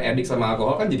kalau lo akhirnya addict sama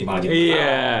alkohol kan jadi malah jadi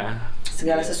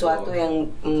segala sesuatu yang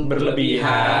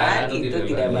berlebihan itu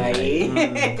tidak baik.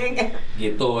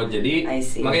 Gitu. Jadi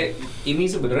makanya ini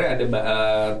sebenarnya ada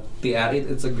TRI,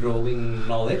 it's a growing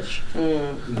knowledge.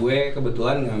 Gue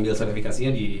kebetulan ngambil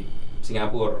sertifikasinya di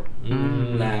Singapura.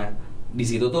 Nah, di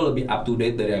situ tuh lebih up to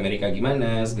date dari Amerika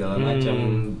gimana segala macam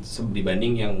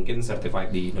dibanding yang mungkin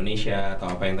certified di Indonesia atau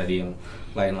apa yang tadi yang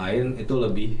lain-lain itu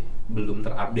lebih belum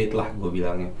terupdate lah gue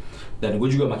bilangnya. Dan gue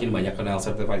juga makin banyak kenal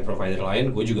certified provider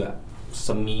lain, gue juga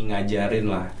semi ngajarin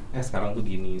lah. Sekarang tuh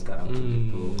gini, sekarang tuh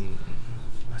gitu.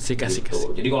 Sika.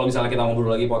 Jadi kalau misalnya kita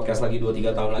ngobrol lagi podcast lagi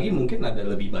 2-3 tahun lagi, mungkin ada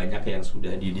lebih banyak yang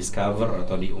sudah di-discover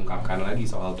atau diungkapkan lagi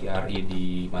soal TRI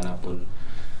di manapun.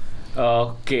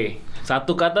 Oke. 1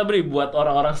 kata Bri buat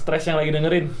orang-orang stres yang lagi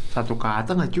dengerin. 1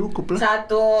 kata nggak cukup lah.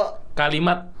 1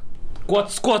 kalimat.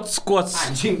 Quotes.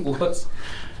 Anjing quotes.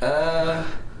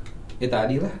 Ya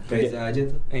tadi lah, Reza aja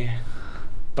tuh. Iya.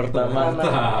 Pertama.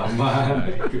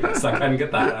 Rasakan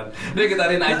getaran. Udah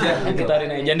getarin aja.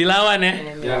 Jangan dilawan ya.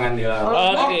 Jangan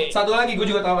dilawan. Oke. Satu lagi, gue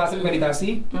juga tahu asli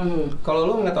meditasi. Kalau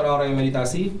lo ngeliat orang-orang yang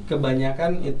meditasi,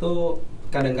 kebanyakan itu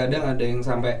kadang-kadang ada yang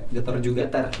sampai getar juga.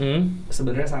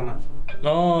 Sebenarnya sama.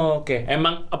 Oke.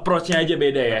 Emang approach-nya aja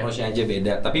beda ya? Approach-nya aja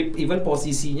beda. Tapi even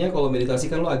posisinya kalau meditasi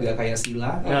kan lo agak kayak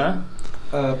sila.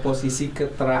 Posisi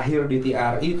terakhir di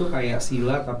TRI itu kayak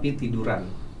sila tapi tiduran.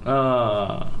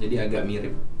 Jadi agak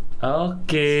mirip.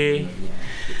 Oke.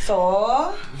 So,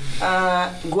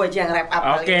 gue aja yang wrap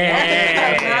up Oke.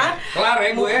 Karena Kelar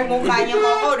ya gue. mukanya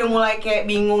Koko udah mulai kayak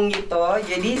bingung gitu.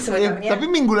 Jadi sebenarnya Tapi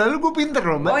minggu lalu gue pinter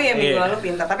loh, Mbak. Oh iya, minggu lalu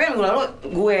pintar. Tapi minggu lalu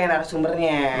gue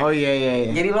narasumbernya. Oh iya.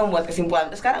 Jadi lo membuat kesimpulan.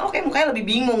 Terus sekarang lo kayak mukanya lebih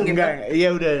bingung gitu. Enggak, iya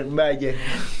udah Mbak aja.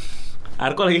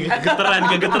 Arko lagi kegeteran.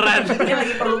 Dia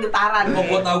lagi perlu getaran.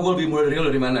 Koko tahu gue lebih muda dari lo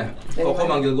dari mana? Koko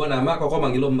manggil gue nama, Koko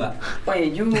manggil lo Mbak. Oh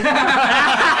iya juga.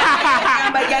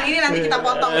 Yang bagian ini nanti kita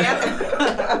potong ya.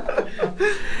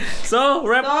 So,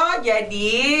 wrap.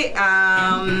 Jadi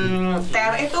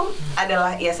TR itu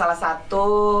adalah ya salah satu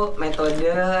metode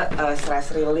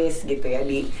stress release gitu ya,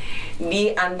 di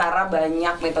antara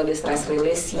banyak metode stress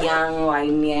release yang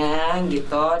lainnya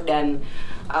gitu. Dan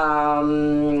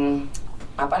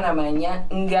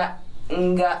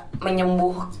enggak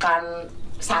menyembuhkan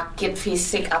sakit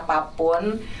fisik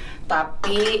apapun,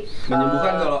 tapi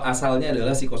menyembuhkan kalau asalnya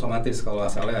adalah psikosomatis, kalau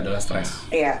asalnya adalah stres.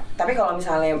 Iya, tapi kalau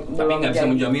misalnya tapi nggak bisa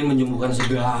menjamin menyembuhkan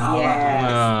segala.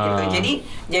 Gitu.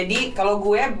 Jadi kalau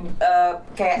gue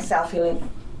kayak self healing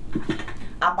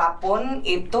apapun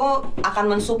itu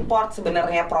akan mensupport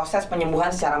sebenarnya proses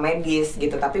penyembuhan secara medis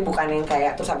gitu, tapi bukan yang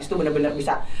kayak terus habis itu benar-benar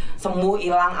bisa sembuh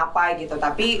hilang apa gitu,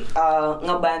 tapi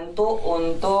ngebantu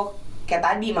untuk kayak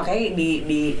tadi, makanya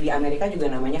di Amerika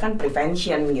juga namanya kan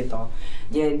prevention gitu.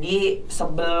 Jadi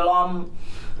sebelum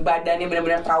badannya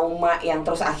benar-benar trauma yang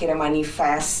terus akhirnya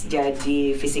manifest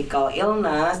jadi physical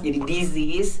illness, jadi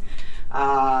disease,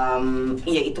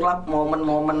 ya itulah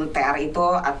momen-momen TR itu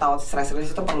atau stress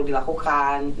release itu perlu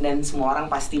dilakukan. Dan semua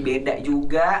orang pasti beda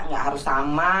juga, nggak harus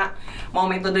sama. Mau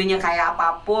metodenya kayak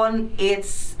apapun,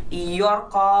 it's your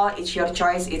call, it's your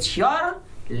choice, it's your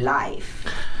live.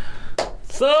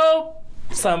 So,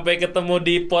 sampai ketemu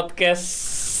di podcast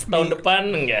tahun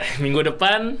depan, minggu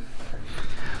depan.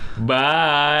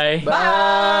 Bye.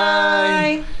 Bye.